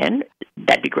 And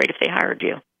that'd be great if they hired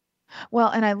you. Well,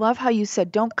 and I love how you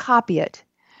said, don't copy it.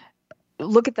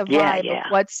 Look at the Yeah, vibe yeah.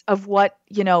 of what,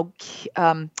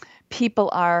 people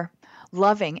are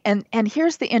loving. And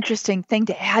here's the interesting thing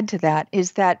to add to that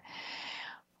is that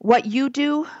what you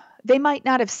do, they might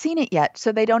not have seen it yet,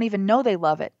 so they don't even know they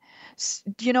love it.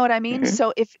 Do you know what I mean? Hmm.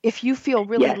 So if you feel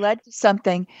really Yes, led to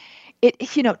something,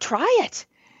 try it.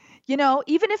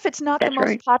 Even if it's not the that's most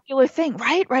right. popular thing,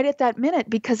 right at that minute,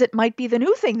 because it might be the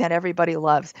new thing that everybody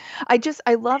loves. I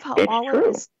love how It's all of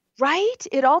true. this Right?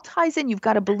 It all ties in. You've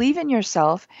got to believe in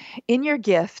yourself, in your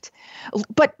gift.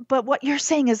 But what you're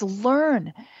saying is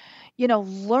learn.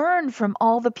 Learn from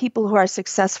all the people who are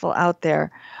successful out there.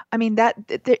 I mean,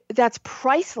 that's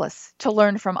priceless to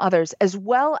learn from others, as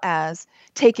well as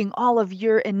taking all of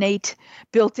your innate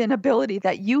built-in ability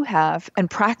that you have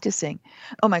and practicing.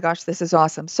 Oh my gosh, this is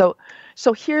awesome. So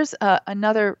here's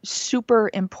another super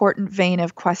important vein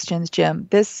of questions, Jim.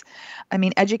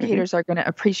 Educators are going to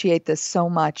appreciate this so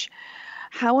much.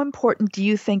 How important do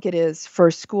you think it is for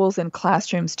schools and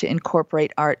classrooms to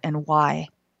incorporate art, and why?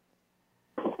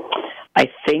 I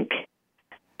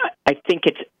think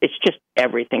it's just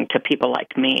everything to people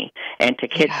like me and to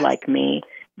kids like me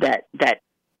that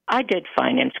I did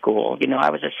fine in school. I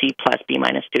was a C plus B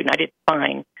minus student. I did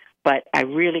fine, but I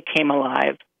really came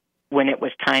alive when it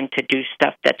was time to do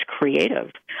stuff that's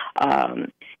creative.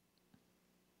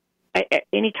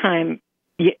 Anytime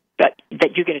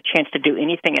that you get a chance to do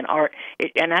anything in art,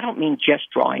 and I don't mean just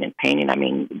drawing and painting. I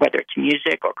mean whether it's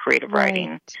music or creative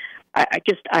writing.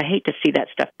 I hate to see that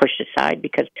stuff pushed aside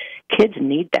because kids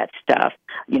need that stuff.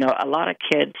 A lot of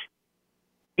kids,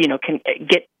 can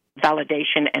get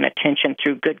validation and attention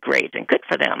through good grades, and good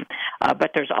for them.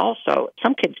 But there's also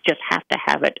some kids just have to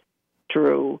have it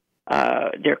through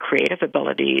their creative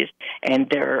abilities and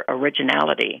their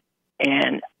originality.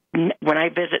 And when I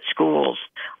visit schools,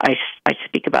 I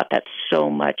speak about that so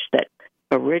much, that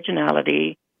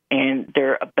originality and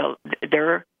their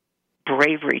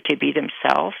bravery to be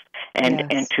themselves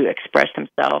and to express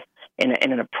themselves in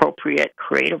an appropriate,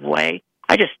 creative way.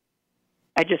 I just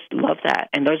love that,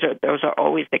 and those are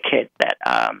always the kids that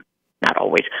not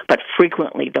always, but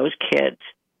frequently those kids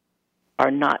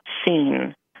are not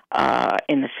seen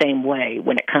in the same way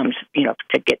when it comes,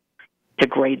 to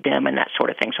grade them and that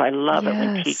sort of thing. So I love it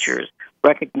when teachers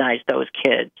recognize those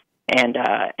kids and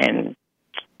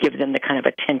give them the kind of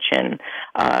attention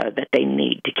that they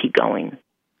need to keep going.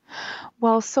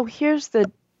 Well, so here's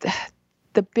the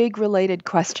big related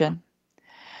question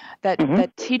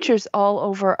that teachers all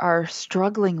over are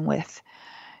struggling with.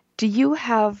 Do you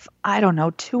have,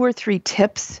 2 or 3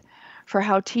 tips for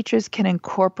how teachers can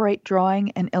incorporate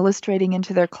drawing and illustrating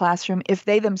into their classroom if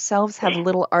they themselves have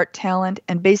little art talent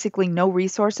and basically no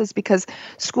resources, because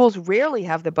schools rarely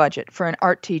have the budget for an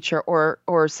art teacher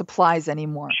or supplies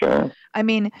anymore? Sure. I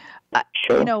mean,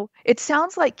 it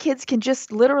sounds like kids can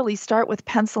just literally start with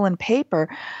pencil and paper.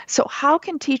 So how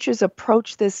can teachers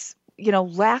approach this,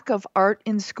 lack of art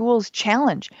in schools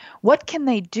challenge? What can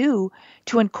they do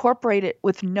to incorporate it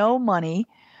with no money,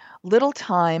 little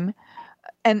time,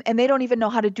 and they don't even know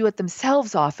how to do it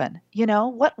themselves often?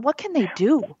 What can they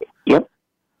do? Yep.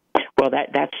 Well,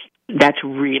 that's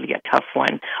really a tough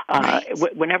one.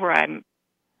 Right. Whenever I'm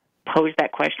posed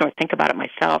that question or think about it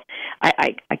myself,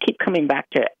 I keep coming back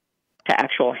to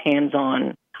actual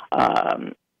hands-on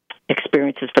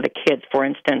experiences for the kids. For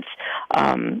instance,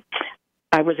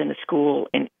 I was in a school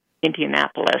in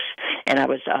Indianapolis, and I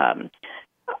was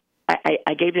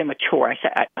I gave them a chore. I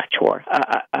said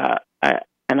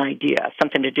an idea,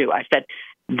 something to do. I said,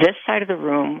 this side of the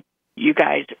room, you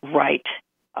guys write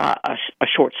a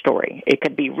short story. It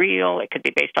could be real. It could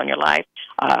be based on your life.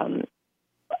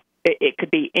 It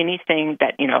could be anything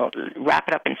that, wrap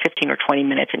it up in 15 or 20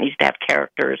 minutes. It needs to have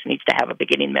characters. It needs to have a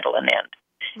beginning, middle, and end.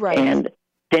 Right. And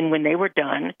then when they were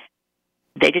done,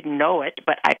 they didn't know it,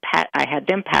 but I had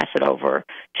them pass it over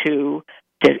to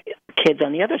the kids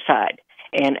on the other side.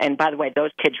 And by the way,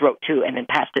 those kids wrote too, and then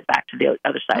passed it back to the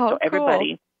other side. Oh, so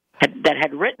everybody that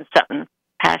had written something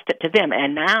passed it to them,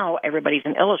 and now everybody's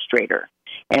an illustrator.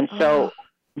 And so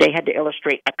they had to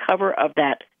illustrate a cover of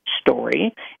that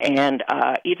story and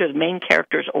either the main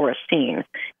characters or a scene.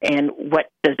 And what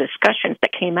the discussions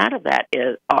that came out of that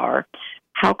are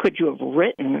how could you have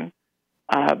written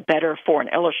better for an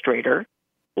illustrator?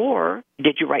 Or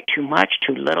did you write too much,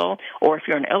 too little? Or if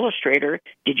you're an illustrator,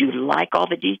 did you like all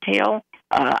the detail?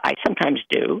 I sometimes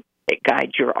do. It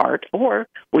guides your art. Or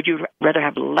would you rather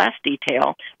have less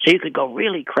detail so you could go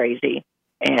really crazy?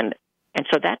 And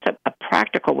so that's a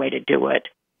practical way to do it.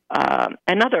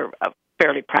 Another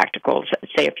fairly practical,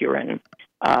 say if you're in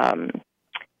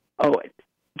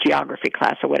geography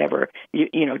class or whatever,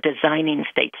 designing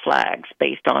state flags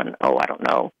based on,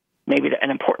 maybe an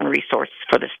important resource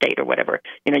for the state or whatever.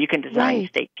 You can design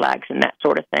state flags and that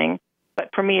sort of thing.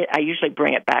 But for me, I usually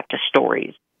bring it back to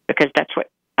stories because that's what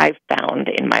I've found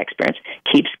in my experience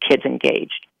keeps kids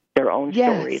engaged, their own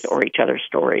stories or each other's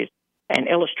stories. And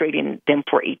illustrating them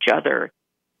for each other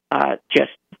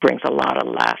just brings a lot of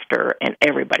laughter, and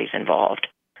everybody's involved.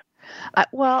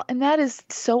 Well, and that is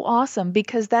so awesome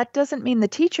because that doesn't mean the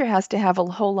teacher has to have a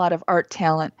whole lot of art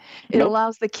talent. It Nope.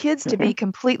 allows the kids to Hmm. be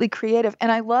completely creative.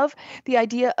 And I love the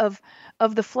idea of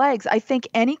the flags. I think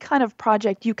any kind of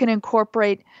project you can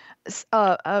incorporate,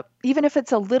 even if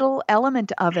it's a little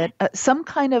element of it, some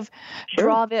kind of Sure.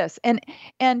 draw this,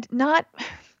 and not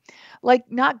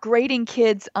like not grading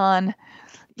kids on,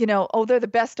 oh, they're the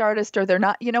best artist or they're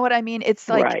not. You know what I mean? It's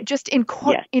like Right. just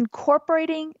Yes.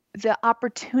 incorporating the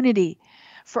opportunity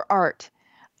for art,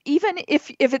 even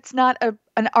if it's not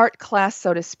an art class,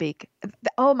 so to speak.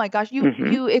 Oh my gosh, you Hmm.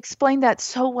 you explained that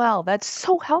so well. That's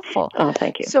so helpful. Oh,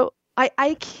 thank you. So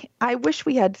I wish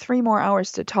we had 3 more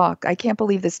hours to talk. I can't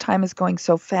believe this time is going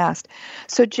so fast.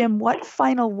 So Jim, what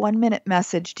final 1 minute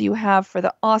message do you have for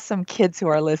the awesome kids who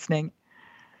are listening?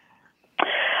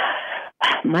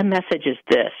 My message is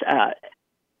this.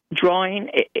 Drawing,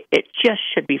 it just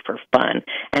should be for fun.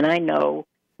 And I know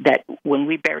that when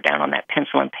we bear down on that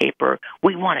pencil and paper,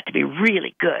 we want it to be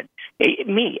really good.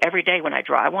 Me, every day when I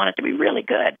draw, I want it to be really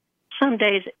good. Some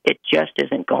days it just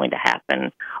isn't going to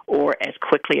happen or as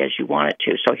quickly as you want it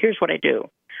to. So here's what I do.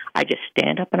 I just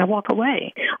stand up and I walk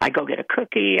away. I go get a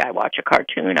cookie. I watch a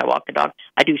cartoon. I walk the dog.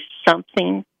 I do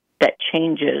something that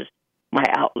changes my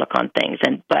outlook on things.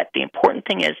 But the important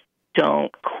thing is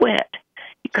don't quit.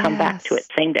 You come back to it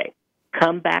Yes. same day.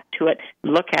 Come back to it.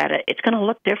 Look at it. It's going to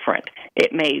look different.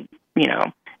 It may,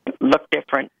 look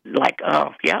different. Like,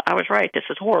 oh, yeah, I was right. This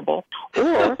is horrible.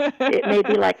 Or it may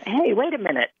be like, hey, wait a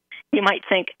minute. You might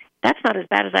think that's not as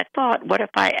bad as I thought. What if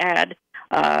I add,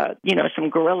 some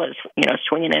gorillas,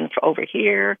 swinging in over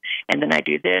here, and then I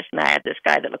do this, and I add this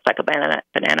guy that looks like a banana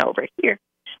over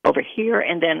here,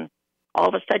 and then all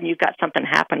of a sudden you've got something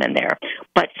happening there.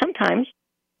 But sometimes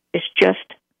it's just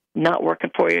not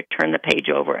working for you. Turn the page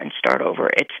over and start over.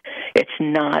 It's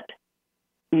not.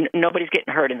 Nobody's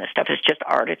getting hurt in this stuff. It's just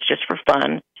art. It's just for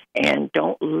fun, and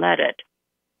don't let it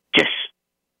just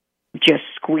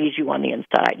squeeze you on the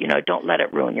inside. Don't let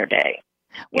it ruin your day.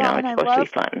 Well, and It's I supposed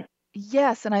to be love fun.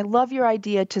 Yes, and I love your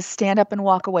idea to stand up and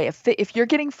walk away. If you're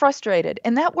getting frustrated,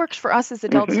 and that works for us as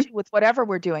adults Hmm. too, with whatever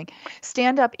we're doing,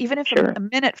 stand up. Even if Sure. a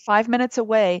minute, 5 minutes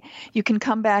away, you can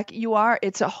come back.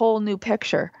 It's a whole new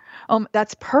picture.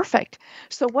 That's perfect.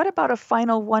 So, what about a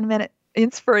final 1 minute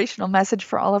inspirational message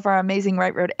for all of our amazing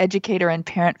Right Road educator and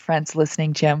parent friends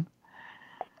listening, Jim?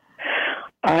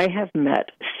 I have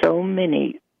met so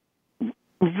many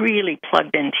really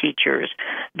plugged in teachers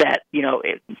that,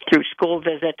 through school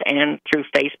visits and through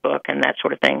Facebook and that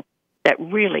sort of thing, that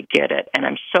really get it. And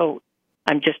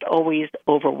I'm just always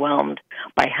overwhelmed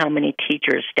by how many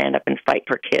teachers stand up and fight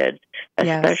for kids,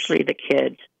 Yes. especially the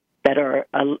kids that are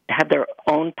have their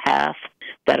own path,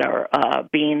 that are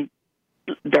being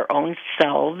their own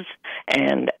selves,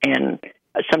 and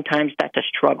sometimes that's a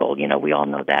struggle. We all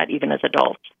know that, even as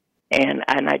adults. And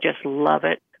I just love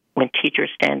it when teachers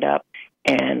stand up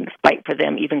and fight for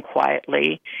them, even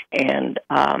quietly, and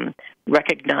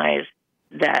recognize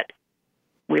that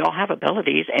we all have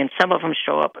abilities, and some of them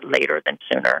show up later than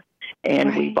sooner,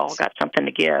 and we've all Right. got something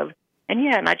to give.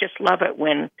 And I just love it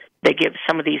when they give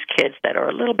some of these kids that are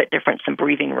a little bit different some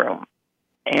breathing room,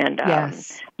 and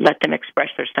Yes. let them express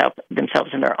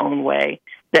themselves in their own way.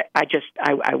 That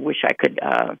I wish I could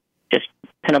just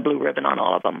pin a blue ribbon on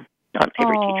all of them, on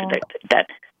every teacher Oh. that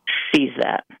sees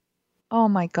that. Oh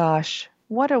my gosh.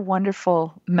 What a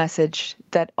wonderful message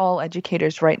that all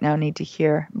educators right now need to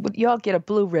hear. You all get a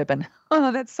blue ribbon.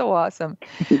 Oh, that's so awesome.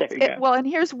 There you go. Well, and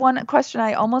here's one question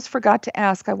I almost forgot to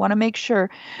ask. I want to make sure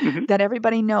Hmm. that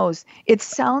everybody knows. It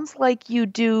sounds like you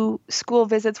do school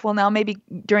visits. Well, now maybe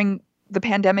during the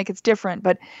pandemic it's different,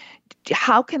 but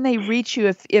how can they reach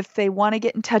you if they want to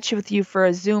get in touch with you for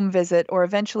a Zoom visit or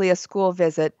eventually a school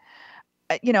visit?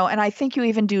 And I think you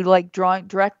even do like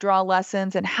direct draw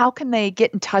lessons. And how can they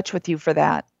get in touch with you for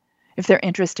that if they're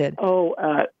interested? Oh,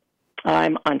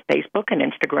 I'm on Facebook and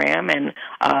Instagram, and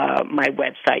my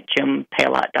website,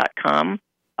 jimpalot.com.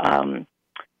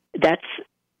 That's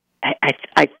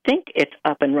I think it's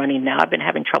up and running now. I've been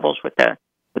having troubles with the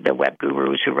web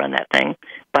gurus who run that thing,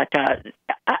 but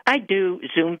I do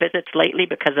Zoom visits lately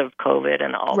because of COVID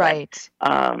and all Right.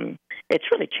 that. It's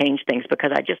really changed things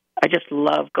because I just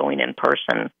love going in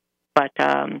person, but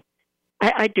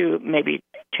I do maybe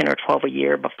 10 or 12 a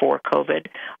year before COVID,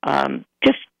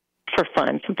 just for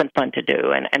fun, something fun to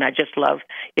do. And I just love,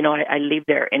 I leave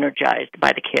there energized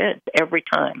by the kids every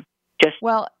time. Just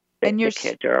Well, the, and the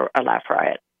kids are a laugh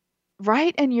riot.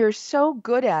 Right, and you're so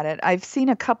good at it. I've seen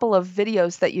a couple of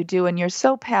videos that you do, and you're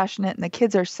so passionate, and the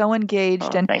kids are so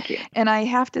engaged. Oh, thank you. And I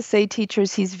have to say,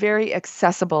 teachers, he's very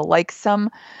accessible. Like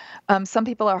some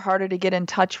people are harder to get in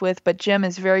touch with, but Jim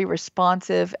is very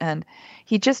responsive, and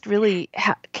he just really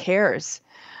cares.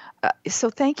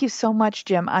 So thank you so much,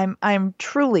 Jim. I'm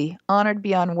truly honored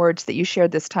beyond words that you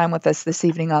shared this time with us this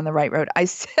evening on the Right Road. I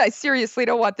seriously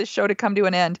don't want this show to come to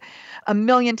an end. A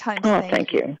million times. Oh,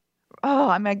 thank you. Oh,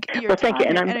 Well, thank you,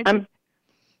 and I'm.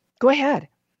 Go ahead.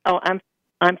 Oh,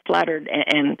 I'm flattered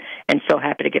and so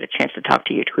happy to get a chance to talk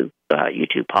to you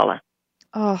too, Paula.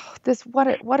 Oh,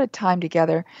 what a time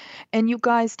together. And you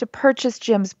guys, to purchase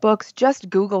Jim's books, just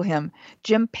Google him.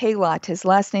 Jim Pailot. His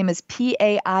last name is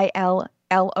Paillot,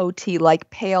 like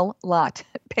Pale Lot.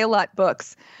 Pailot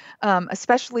Books.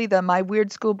 Especially the My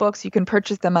Weird School books. You can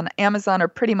purchase them on Amazon or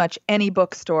pretty much any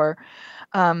bookstore.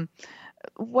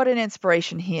 What an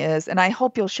inspiration he is. And I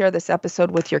hope you'll share this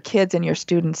episode with your kids and your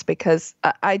students, because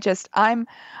I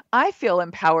feel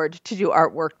empowered to do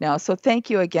artwork now. So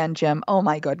thank you again, Jim. Oh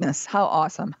my goodness. How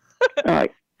awesome.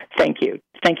 Thank you.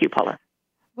 Thank you, Paula.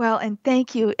 Well, and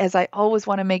thank you, as I always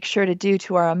want to make sure to do,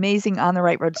 to our amazing On the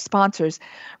Right Road sponsors,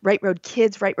 Right Road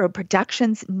Kids, Right Road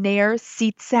Productions, Nair,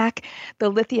 SeatSack, the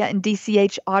Lithia and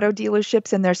DCH auto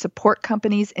dealerships and their support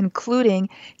companies, including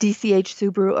DCH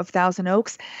Subaru of Thousand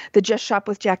Oaks, the Just Shop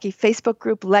with Jackie Facebook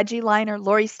group, Leggy Liner,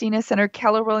 Lori Steenis and her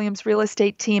Keller Williams real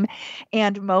estate team,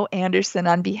 and Mo Anderson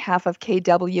on behalf of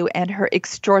KW and her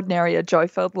extraordinary A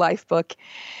Joy-Filled Life book.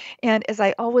 And as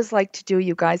I always like to do,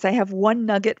 you guys, I have one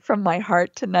nugget from my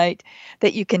heart tonight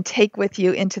that you can take with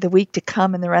you into the week to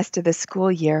come and the rest of the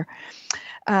school year.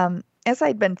 As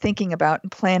I'd been thinking about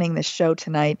and planning this show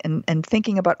tonight and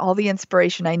thinking about all the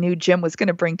inspiration I knew Jim was going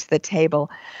to bring to the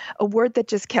table, a word that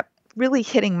just kept really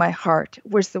hitting my heart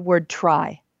was the word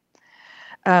try.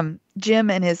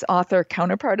 Jim and his author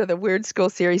counterpart of the Weird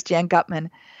School series, Jan Gutman,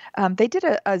 they did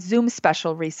a Zoom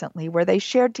special recently where they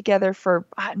shared together for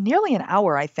nearly an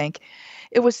hour, I think.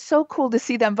 It was so cool to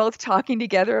see them both talking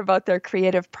together about their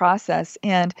creative process.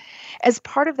 And as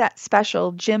part of that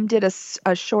special, Jim did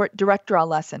a short direct draw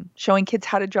lesson showing kids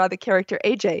how to draw the character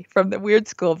AJ from the Weird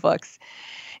School books.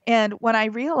 And when I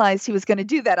realized he was going to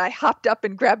do that, I hopped up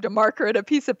and grabbed a marker and a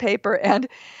piece of paper. And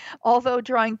although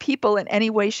drawing people in any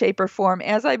way, shape, or form,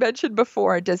 as I mentioned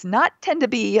before, does not tend to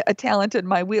be a talent in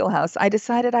my wheelhouse, I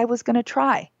decided I was going to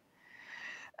try.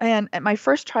 And my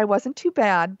first try wasn't too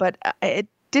bad, but it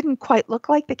didn't quite look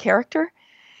like the character.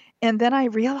 And then I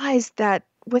realized that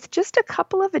with just a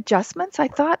couple of adjustments, I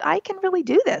thought I can really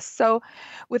do this. So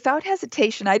without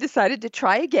hesitation, I decided to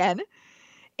try again.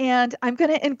 And I'm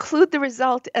going to include the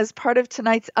result as part of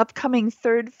tonight's upcoming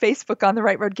third Facebook On the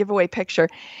Right Road giveaway picture.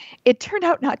 It turned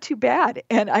out not too bad.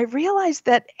 And I realized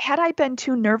that had I been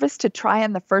too nervous to try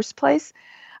in the first place,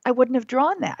 I wouldn't have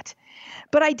drawn that.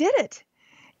 But I did it.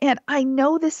 And I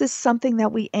know this is something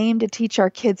that we aim to teach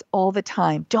our kids all the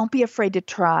time. Don't be afraid to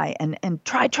try and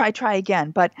try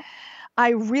again. But I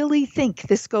really think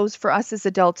this goes for us as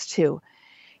adults too.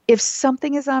 If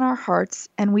something is on our hearts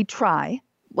and we try,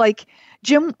 like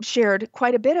Jim shared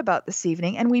quite a bit about this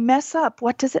evening, and we mess up,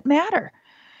 what does it matter?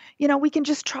 We can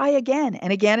just try again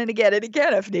and again and again and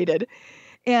again if needed.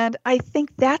 And I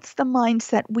think that's the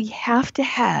mindset we have to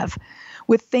have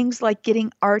with things like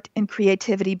getting art and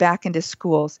creativity back into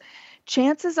schools.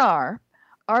 Chances are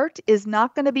art is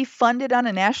not going to be funded on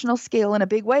a national scale in a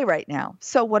big way right now.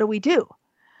 So what do?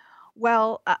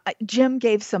 Well, Jim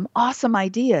gave some awesome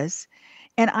ideas.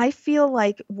 And I feel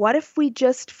like, what if we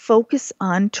just focus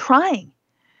on trying?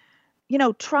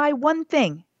 Try one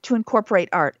thing to incorporate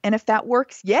art. And if that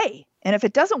works, yay. And if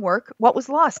it doesn't work, what was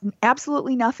lost?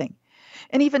 Absolutely nothing.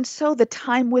 And even so, the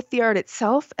time with the art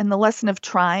itself and the lesson of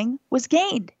trying was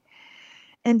gained.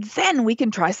 And then we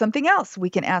can try something else. We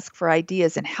can ask for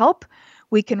ideas and help.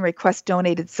 We can request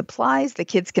donated supplies. The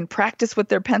kids can practice with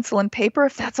their pencil and paper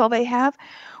if that's all they have.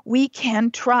 We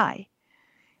can try.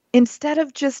 Instead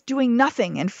of just doing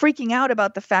nothing and freaking out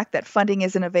about the fact that funding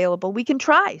isn't available, we can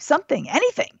try something,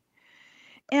 anything.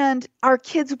 And our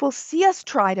kids will see us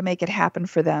try to make it happen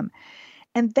for them.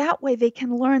 And that way they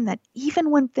can learn that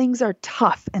even when things are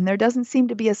tough and there doesn't seem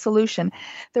to be a solution,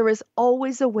 there is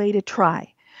always a way to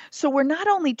try. So we're not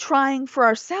only trying for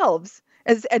ourselves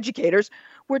as educators,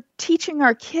 we're teaching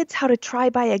our kids how to try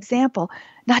by example,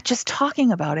 not just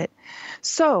talking about it.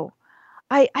 So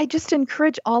I just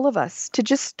encourage all of us to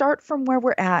just start from where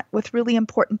we're at with really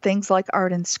important things like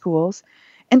art in schools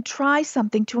and try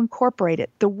something to incorporate it.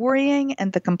 The worrying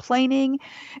and the complaining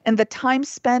and the time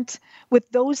spent with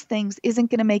those things isn't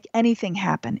going to make anything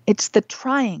happen. It's the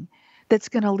trying that's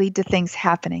going to lead to things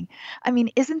happening. I mean,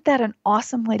 isn't that an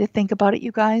awesome way to think about it,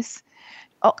 you guys?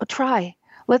 Oh, try.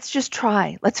 Let's just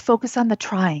try. Let's focus on the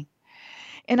trying.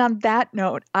 And on that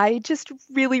note, I just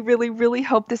really, really, really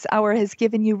hope this hour has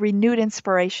given you renewed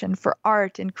inspiration for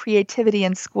art and creativity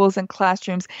in schools and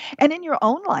classrooms and in your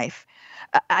own life.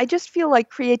 I just feel like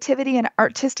creativity and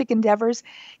artistic endeavors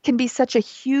can be such a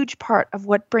huge part of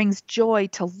what brings joy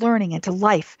to learning and to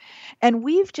life. And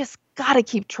we've just got to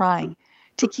keep trying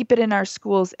to keep it in our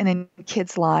schools and in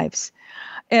kids' lives.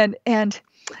 And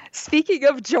speaking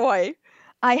of joy,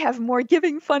 I have more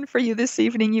giving fun for you this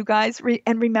evening, you guys.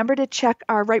 And remember to check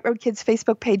our Right Road Kids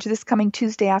Facebook page this coming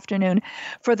Tuesday afternoon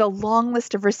for the long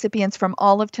list of recipients from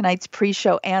all of tonight's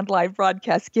pre-show and live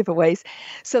broadcast giveaways.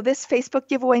 So this Facebook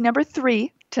giveaway number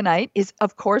 3 tonight is,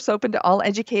 of course, open to all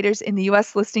educators in the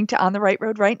U.S. listening to On the Right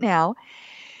Road right now.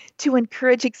 To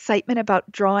encourage excitement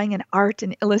about drawing and art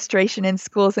and illustration in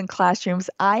schools and classrooms,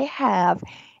 I have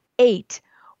 8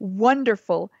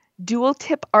 wonderful dual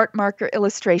tip art marker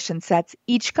illustration sets,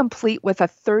 each complete with a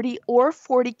 30 or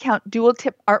 40 count dual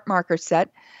tip art marker set.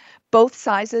 Both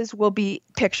sizes will be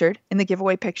pictured in the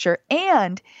giveaway picture,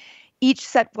 and each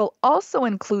set will also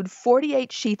include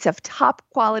 48 sheets of top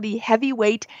quality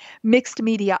heavyweight mixed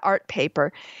media art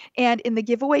paper. And in the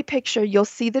giveaway picture, you'll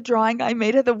see the drawing I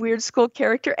made of the Weird School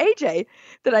character AJ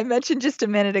that I mentioned just a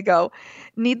minute ago.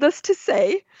 Needless to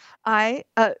say, I,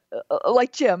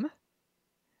 like Jim,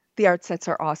 the art sets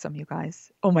are awesome, you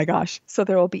guys. Oh my gosh. So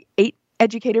there will be 8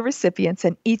 educator recipients,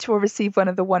 and each will receive one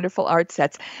of the wonderful art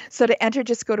sets. So to enter,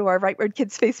 just go to our Right Road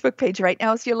Kids Facebook page right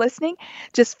now as you're listening.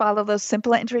 Just follow those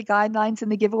simple entry guidelines in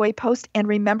the giveaway post, and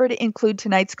remember to include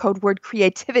tonight's code word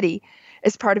creativity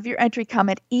as part of your entry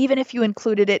comment, even if you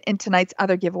included it in tonight's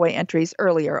other giveaway entries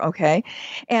earlier, okay?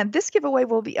 And this giveaway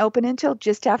will be open until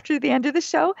just after the end of the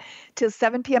show, till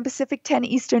 7 p.m. Pacific, 10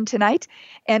 Eastern tonight,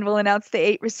 and we'll announce the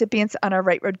 8 recipients on our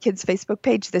Right Road Kids Facebook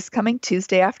page this coming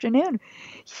Tuesday afternoon.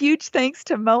 Huge thanks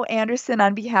to Mo Anderson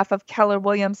on behalf of Keller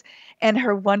Williams and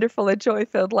her wonderful A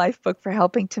Joy-Filled Life book for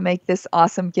helping to make this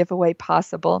awesome giveaway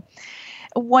possible.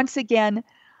 Once again,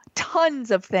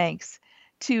 tons of thanks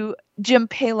to Jim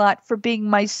Paylott for being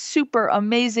my super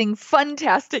amazing,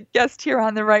 fantastic guest here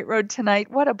on the Right Road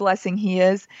tonight. What a blessing he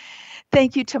is.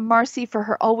 Thank you to Marcy for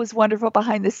her always wonderful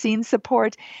behind-the-scenes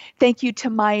support. Thank you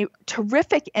to my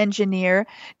terrific engineer,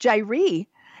 Jairi,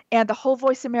 and the whole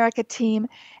Voice America team.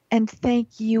 And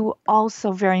thank you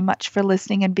also very much for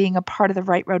listening and being a part of the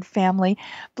Right Road family.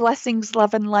 Blessings,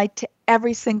 love, and light to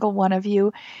every single one of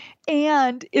you.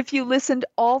 And if you listened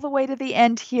all the way to the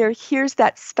end here, here's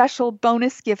that special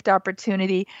bonus gift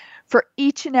opportunity for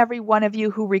each and every one of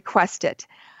you who request it.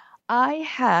 I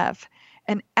have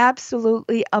an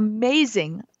absolutely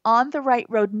amazing On the Right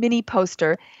Road mini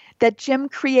poster that Jim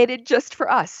created just for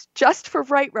us, just for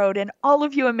Right Road and all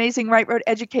of you amazing Right Road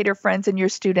educator friends and your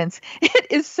students. It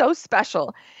is so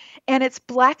special. And it's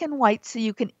black and white, so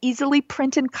you can easily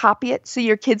print and copy it so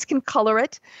your kids can color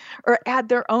it or add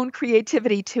their own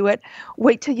creativity to it.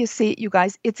 Wait till you see it, you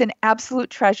guys. It's an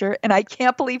absolute treasure, and I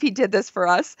can't believe he did this for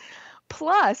us.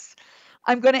 Plus,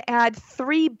 I'm going to add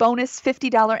 3 bonus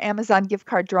 $50 Amazon gift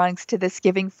card drawings to this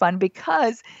giving fund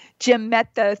because Jim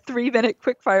met the 3-minute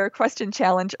quickfire question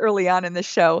challenge early on in the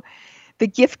show. The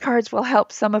gift cards will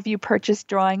help some of you purchase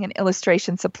drawing and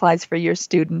illustration supplies for your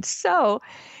students. So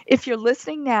if you're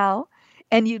listening now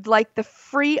and you'd like the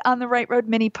free On the Right Road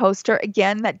mini poster,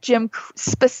 again, that Jim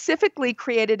specifically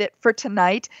created it for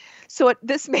tonight. So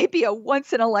this may be a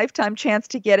once-in-a-lifetime chance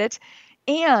to get it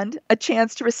and a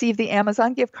chance to receive the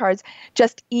Amazon gift cards.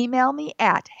 Just email me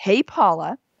at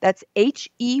HeyPaula, that's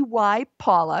H-E-Y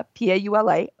Paula,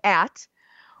 P-A-U-L-A, at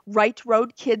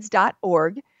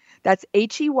rightroadkids.org. That's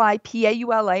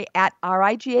HEYPAULA at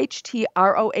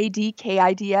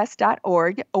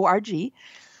RIGHTROADKIDS.org, O-R-G.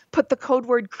 Put the code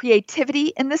word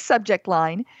creativity in the subject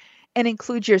line and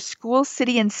include your school,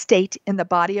 city, and state in the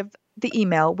body of the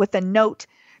email with a note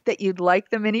that you'd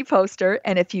like the mini poster.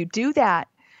 And if you do that,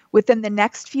 within the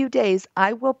next few days,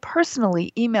 I will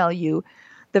personally email you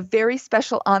the very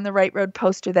special On the Right Road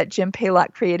poster that Jim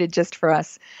Paylott created just for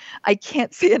us. I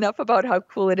can't say enough about how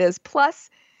cool it is. Plus,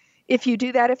 if you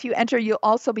do that, if you enter, you'll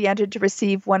also be entered to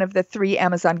receive one of the 3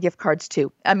 Amazon gift cards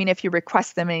too. I mean, if you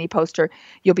request them in any poster,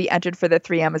 you'll be entered for the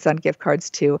 3 Amazon gift cards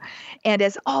too. And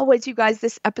as always, you guys,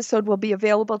 this episode will be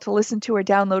available to listen to or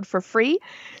download for free.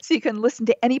 So you can listen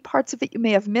to any parts of it you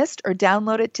may have missed or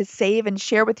download it to save and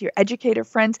share with your educator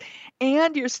friends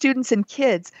and your students and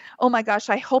kids. Oh my gosh,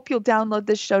 I hope you'll download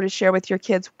this show to share with your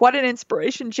kids. What an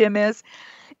inspiration Jim is.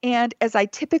 And as I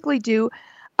typically do,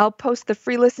 I'll post the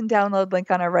free listen download link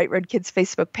on our Right Road Kids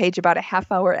Facebook page about a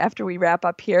half hour after we wrap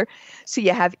up here, so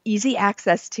you have easy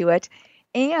access to it.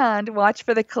 And watch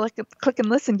for the click and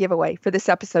listen giveaway for this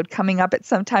episode coming up at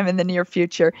some time in the near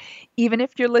future. Even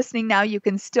if you're listening now, you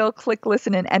can still click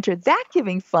listen and enter that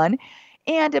giving fun.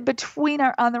 And in between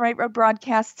our On the Right Road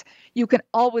broadcasts, you can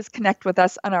always connect with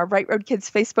us on our Right Road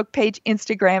Kids Facebook page,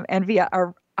 Instagram, and via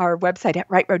our website at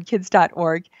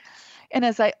rightroadkids.org. And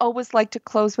as I always like to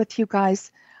close with you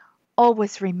guys,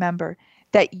 always remember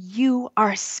that you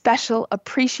are special,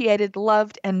 appreciated,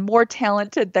 loved, and more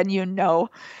talented than you know.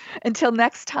 Until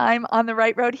next time on The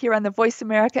Right Road here on the Voice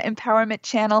America Empowerment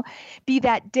Channel, be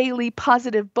that daily,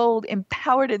 positive, bold,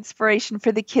 empowered inspiration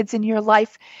for the kids in your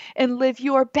life and live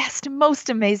your best, most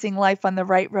amazing life on the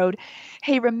right road.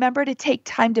 Hey, remember to take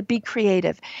time to be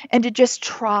creative and to just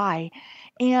try,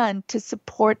 and to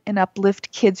support and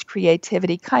uplift kids'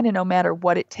 creativity, kind of no matter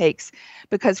what it takes,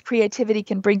 because creativity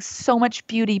can bring so much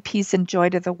beauty, peace, and joy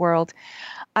to the world.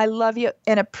 I love you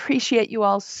and appreciate you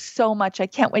all so much. I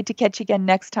can't wait to catch you again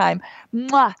next time.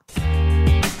 Mwah!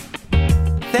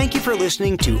 Thank you for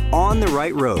listening to On the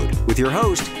Right Road with your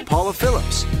host, Paula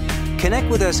Phillips. Connect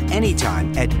with us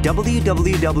anytime at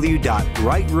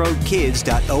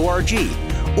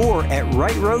www.rightroadkids.org or at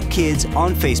Right Road Kids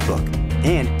on Facebook.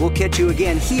 And we'll catch you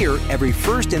again here every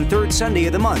first and third Sunday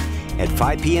of the month at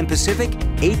 5 p.m. Pacific,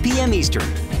 8 p.m.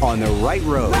 Eastern on the Right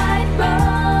Road. Right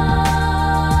Road.